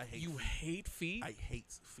 I hate. You hate feet? I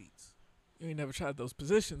hate feet. You ain't never tried those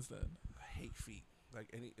positions then. I hate feet.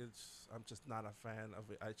 Like I'm just not a fan of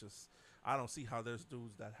it. I don't see how there's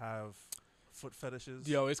dudes that have foot fetishes.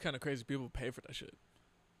 Yo, it's kind of crazy. People pay for that shit.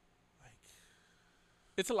 Like,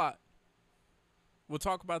 it's a lot. We'll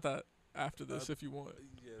talk about that after this if you want.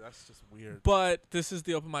 Yeah, that's just weird. But this is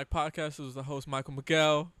the Open Mic Podcast. This was the host, Michael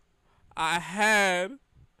Miguel. I had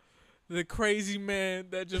the crazy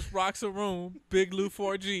man that just rocks a room,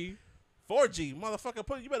 BIGLOU2G. 4G,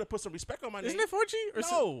 motherfucker. You better put some respect on my name. Isn't it 4G? Or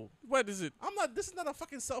no. What is it? This is not a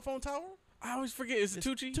fucking cell phone tower. I always forget. Is it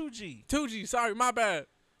 2G? 2G. 2G. Sorry, my bad.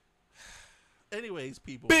 Anyways,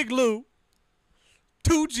 people.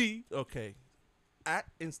 BIGLOU2G. Okay. At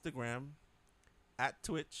Instagram. At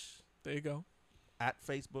Twitch. There you go. At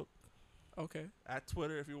Facebook. Okay. At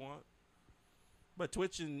Twitter if you want. But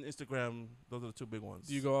Twitch and Instagram, those are the two big ones.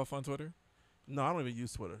 Do you go off on Twitter? No, I don't even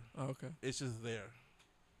use Twitter. Oh, okay. It's just there.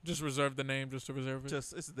 Just reserve the name just to reserve it?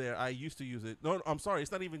 It's there. I used to use it. No, I'm sorry.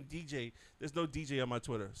 It's not even DJ. There's no DJ on my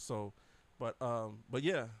Twitter. So, but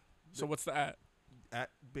yeah. So what's the at? At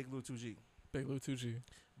BIGLOU2G. BIGLOU2G.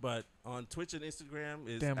 But on Twitch and Instagram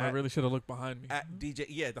is Damn, I really should have looked behind me. At DJ.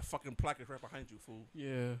 Yeah, the fucking plaque is right behind you, fool.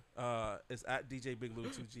 Yeah. It's at DJ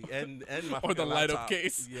BIGLOU2G. And my or the laptop. light up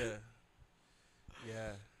case. Yeah.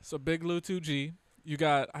 Yeah. So BIGLOU2G. You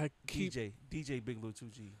got DJ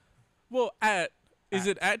BIGLOU2G. Well, is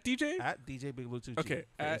it at DJ? At DJ BIGLOU2G. Okay.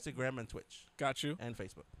 For Instagram and Twitch. Got you. And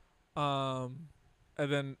Facebook.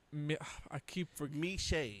 And then I keep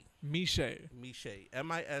forgetting. Mishe. Misce.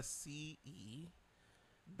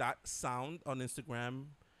 MISCE.sound on Instagram.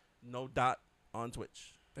 No dot on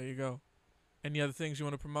Twitch. There you go. Any other things you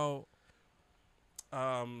want to promote?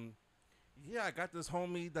 Yeah, I got this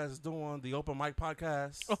homie that's doing the open mic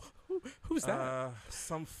podcast. Oh, who's that?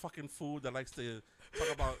 Some fucking food that likes to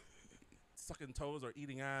talk about sucking toes or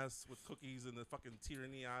eating ass with cookies and the fucking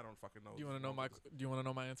tyranny. I don't fucking know. Do you want to know my? Do you want to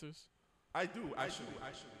know my answers? I do. Actually.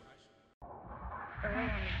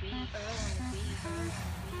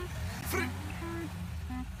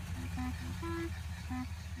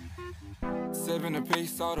 Seven a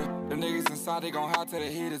piece soda. The niggas inside, they gon' hide till the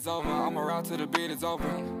heat is over. I'ma route till the beat is over.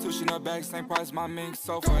 Tushin' up back, same price, my mink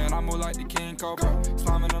sofa. And I move like the King Cobra.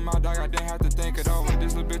 Slamming in my dog, I didn't have to think it over.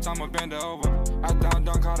 This little bitch, I'ma bend her over. I down,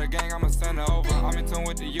 dunk, call the gang, I'ma send her over. I'm in tune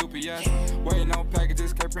with the UPS. Waiting on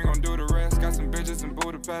packages, Capri gon' do the rest. Got some bitches in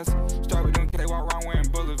Budapest. Strap with them, they walk around wearing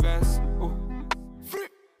bullet vests. Ooh.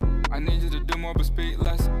 I need you to do more but speak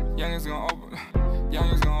less. Youngins gon'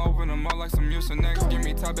 open them up like some Mucinex. Give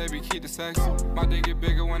me top, baby, keep the sex. My dick get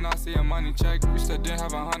bigger when I see a money check. Wish I didn't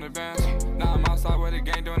have 100 bands. Now I'm outside with the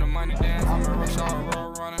gang doing the money dance. I'm in rush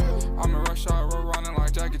hour road running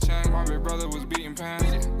like Jackie Chan. My big brother was beating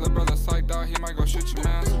pants. Little brother psyched out, he might go shoot your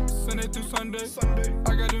man. Sunday through Sunday.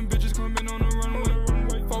 I got them bitches coming on the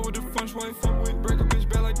runway. Fall with the front way. Break a bitch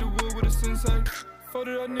bad like the wood with a sensei. Fuck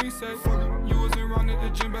did that nigga say? You wasn't round at the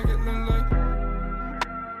gym back at Lindley.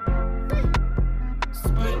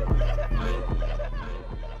 Split.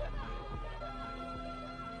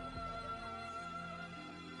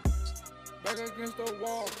 Back against the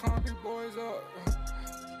wall, concrete boys up.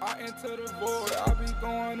 I enter the void, I be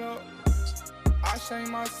going up. I shame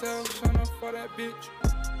myself, shunning for that bitch.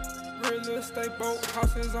 Real estate boat,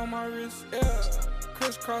 houses on my wrist, yeah.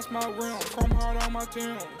 Crisscross my rim, chrome hard on my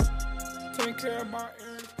Timbs. Take care of my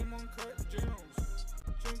earrings, them uncut gems.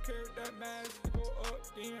 Drink care of that mask, it go up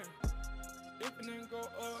then. If it didn't go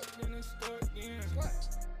up, then it's stuck in.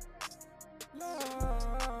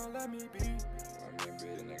 Lord, let me be. The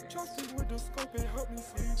nigga. Trust it with the scope, it help me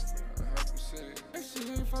see. If she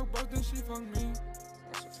ain't fuck bros, then she fuck me.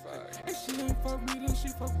 That's a fact. If she ain't fuck me, then she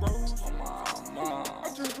fuck bros. I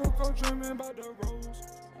just woke up dreaming about the rose.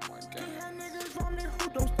 Oh my God. Can't niggas round me who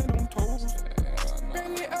don't stand on toes.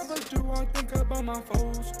 Barely ever do I think about my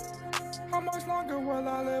foes. How much longer will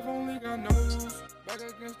I live? Only God knows. Back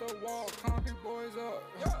against the wall, concrete boys up.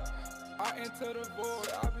 I enter the void,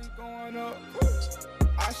 I be going up.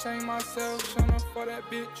 I shame myself, shunning for that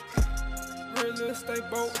bitch. Real estate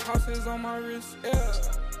boat, houses on my wrist, yeah.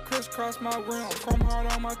 Crisscross my rim, chrome hard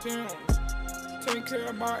on my Timbs. Take care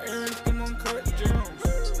of my earrings, them uncut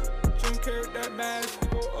gems. Drink care of that mask,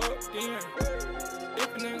 go up then.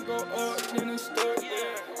 If it didn't go up, then it's stuck,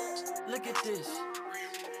 yeah. Look at this.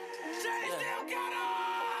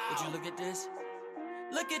 Would you look at this?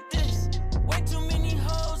 Look at this. Way too many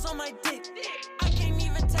hoes on my dick. I can't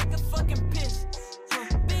even take a fucking piss.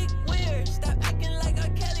 Big weird, stop acting like R.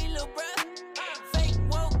 Kelly, lil' bruh. Fake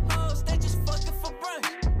woke hoes, they just fucking for brunch.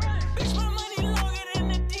 Bitch, my money longer than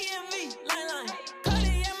the DMV. Line.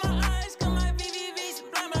 Cutty in my eyes, cause my VVV's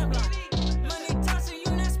blah. Money tossing,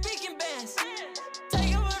 you not speaking bands.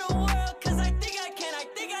 Take over the world, cause I think I can.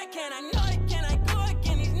 I know I can, I go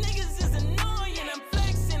again. These niggas is annoying. I'm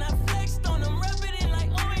flexing, I flexed on them, rub it in like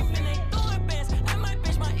ointment. They throwing bands. And my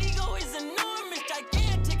bitch, my ego is enormous,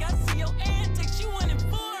 gigantic. I see your antics, you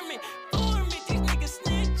uninform me. These niggas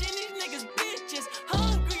snitching, these niggas bitches.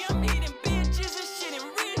 Hungry, I'm eating bitches and shit and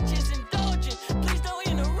riches. Indulgent, please don't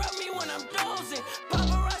interrupt me when I'm dozing.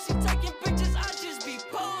 Paparazzi taking pictures, I just be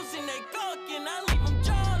posing. They gawking, I leave them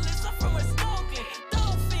jawless. I'm from West Oakland.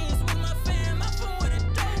 Dolphins with my fam, I'm from where the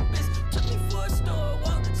dope is. Took me for a store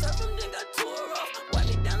walk, served them, then got tore off. Wipe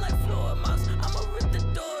me down like floor mouse, I'ma rip the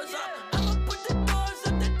doors off. I'ma put the doors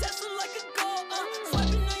up, the Tesla like a goal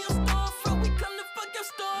swiping on your storefront, we come to fuck your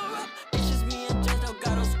store up. It's just me and Jess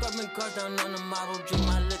Delgado, scrubbing cars down on the model. Drink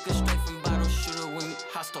my liquor straight from bottle, shooter with me,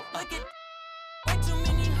 hostile. Like it, way too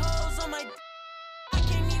many hoes on my I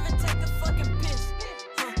can't even take a fucking piss.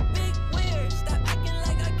 Big weird, stop acting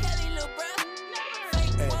like R. Kelly, lil' bruh.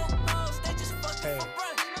 Fake woke hoes, they just fucking for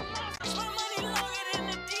brunch. It's my money longer than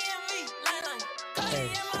the DMV. Line. Cutty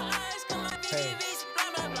in my eyes, cause my VVV's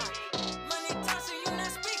blah. Money tossing, you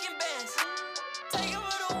not speaking bands. Take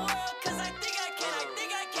over the world, cause I think I can.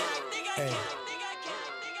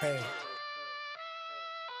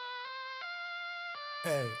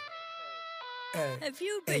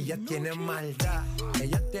 Ella tiene maldad,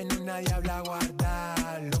 ella tiene una diabla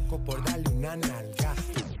guarda, loco por darle una nalga.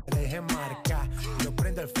 Deje marca, lo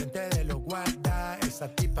prendo al frente de los guarda. Esa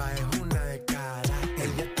tipa es una de cara.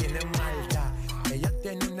 Ella tiene maldad, ella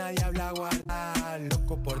tiene una diabla guarda,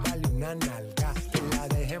 loco por darle una nalga. Que la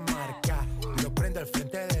deje marca, lo prendo al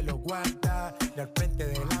frente de los guarda, al frente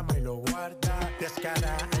del ama y lo guarda.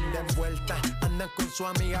 Descara, anda envuelta, anda con su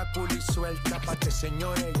amiga cool y suelta. Pa' que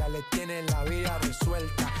señores ya le tienen la vida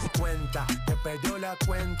resuelta. Cuenta, que perdió la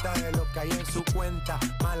cuenta de lo que hay en su cuenta.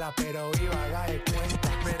 Mala pero viva, haga de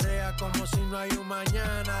cuenta. Perrea como si no hay un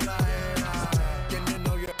mañana, la era. Tiene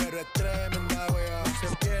novio pero es tremenda wea.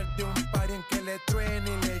 Se pierde un par en que le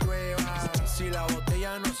truene y le llueva. Si la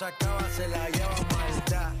botella no se acaba, se la lleva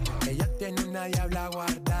maldad. Ella tiene una diabla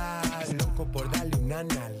guarda, loco por darle una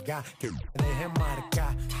nalga. Que deje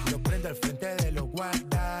marca, lo prendo al frente de los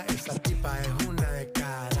guarda. Esa tipa es una de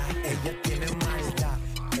cara. Ella tiene maldad,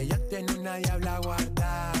 ella tiene una diabla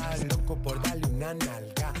guarda, loco por darle una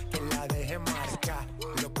nalga. Que la deje marca,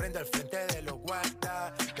 lo prendo al frente de los guarda,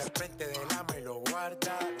 al frente del ama y lo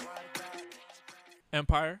guarda.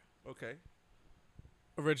 Empire. Okay.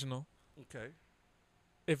 Original. Okay.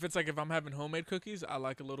 If I'm having homemade cookies, I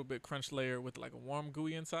like a little bit crunch layer with like a warm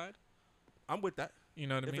gooey inside. I'm with that. You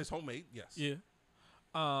know what I mean? If it's homemade, yes.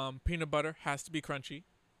 Yeah. Peanut butter has to be crunchy.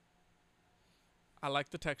 I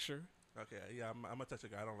like the texture. Okay, yeah, I'm a texture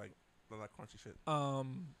guy. I don't like crunchy shit.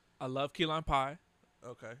 I love key lime pie.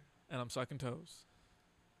 Okay. And I'm sucking toes.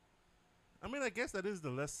 I mean, I guess that is the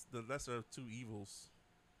lesser of two evils.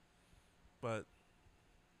 But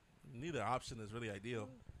neither option is really ideal.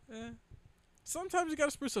 Yeah. Sometimes you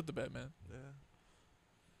gotta spruce up the bed, man.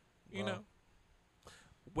 Yeah. You know.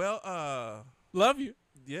 Well, love you.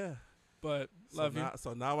 Yeah. But love you.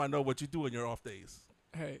 So now I know what you do on your off days.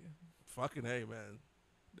 Hey. Fucking hey, man.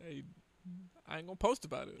 Hey, I ain't gonna post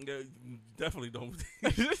about it. Yeah, definitely don't.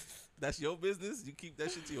 That's your business. You keep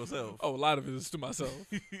that shit to yourself. Oh, a lot of it is to myself.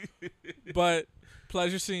 But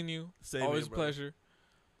pleasure seeing you. Same Always here, a pleasure.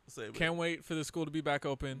 Same Can't wait for the school to be back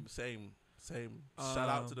open. Same. Shout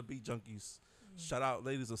out to the beat junkies. Shout out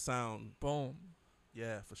ladies of sound. Boom.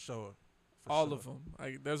 Yeah, for sure. All of them.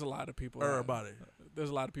 There's a lot of people. Everybody. There's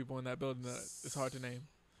a lot of people in that building that it's hard to name.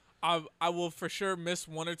 I will for sure miss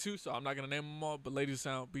one or two, so I'm not gonna name them all. But ladies of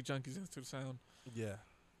sound, beat junkies, Institute of Sound. Yeah.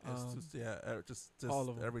 Just all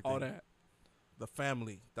of them. Everything. All that. The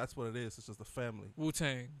family. That's what it is. It's just the family.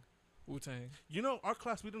 Wu-Tang. You know, our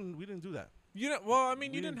class we didn't do that. You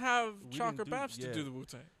didn't have Chalk or Babs to do the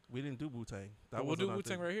Wu-Tang. We didn't do Wu-Tang. We'll do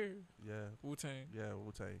Wu-Tang right here. Yeah. Wu-Tang. Yeah,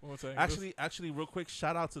 Wu-Tang. Actually, real quick,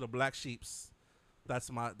 shout out to the Black Sheeps.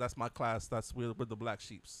 That's my class. That's with the Black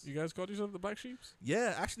Sheeps. You guys called yourself the Black Sheeps?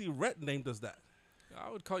 Yeah, actually, Rhett named us that. I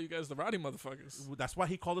would call you guys the rowdy motherfuckers. That's why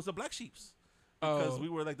he called us the Black Sheeps. Because we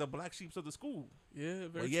were like the Black Sheeps of the school. Yeah,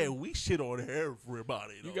 true. We shit on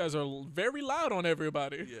everybody. You guys are very loud on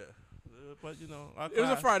everybody. Yeah. But, it was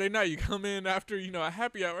a Friday night. You come in after, a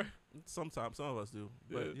happy hour. Sometimes. Some of us do.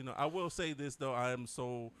 Yeah. But, I will say this, though. I am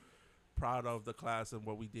so proud of the class and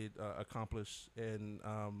what we did accomplish. And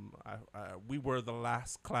we were the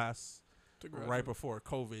last class right before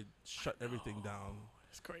COVID shut everything down.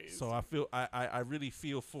 It's crazy. So I really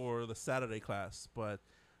feel for the Saturday class. But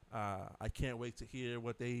I can't wait to hear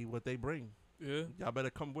what they bring. Yeah. Y'all better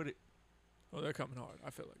come with it. Oh, they're coming hard. I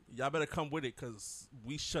feel like y'all better come with it because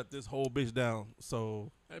we shut this whole bitch down.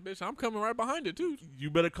 So hey, bitch, I'm coming right behind it too. You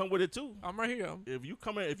better come with it too. I'm right here. If you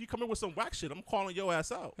come in with some whack shit, I'm calling your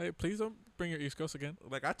ass out. Hey, please don't bring your East Coast again.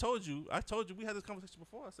 Like I told you we had this conversation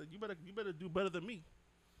before. I said you better do better than me.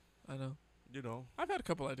 I know. I've had a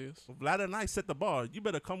couple ideas. Vlad and I set the bar. You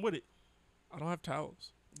better come with it. I don't have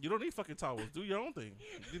towels. You don't need fucking towels. Do your own thing.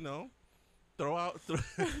 Throw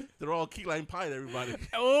out key lime pie to everybody.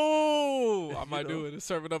 Oh, I might do it and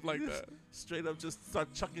serve it up like that. Straight up, just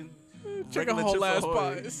start chucking whole ass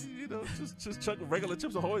pies. Just chuck regular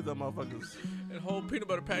Chips Ahoy at them motherfuckers. And whole peanut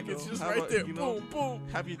butter packets just right there. Boom, boom.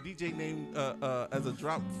 Have your DJ name as a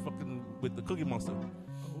drop fucking with the Cookie Monster. Oh.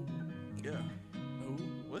 Yeah. Oh.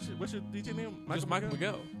 What's your DJ name? Just Michael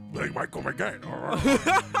Miguel. Like Michael Miguel.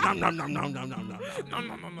 Nom nom nom nom nom nom nom nom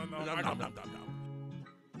nom nom nom nom nom nom nom.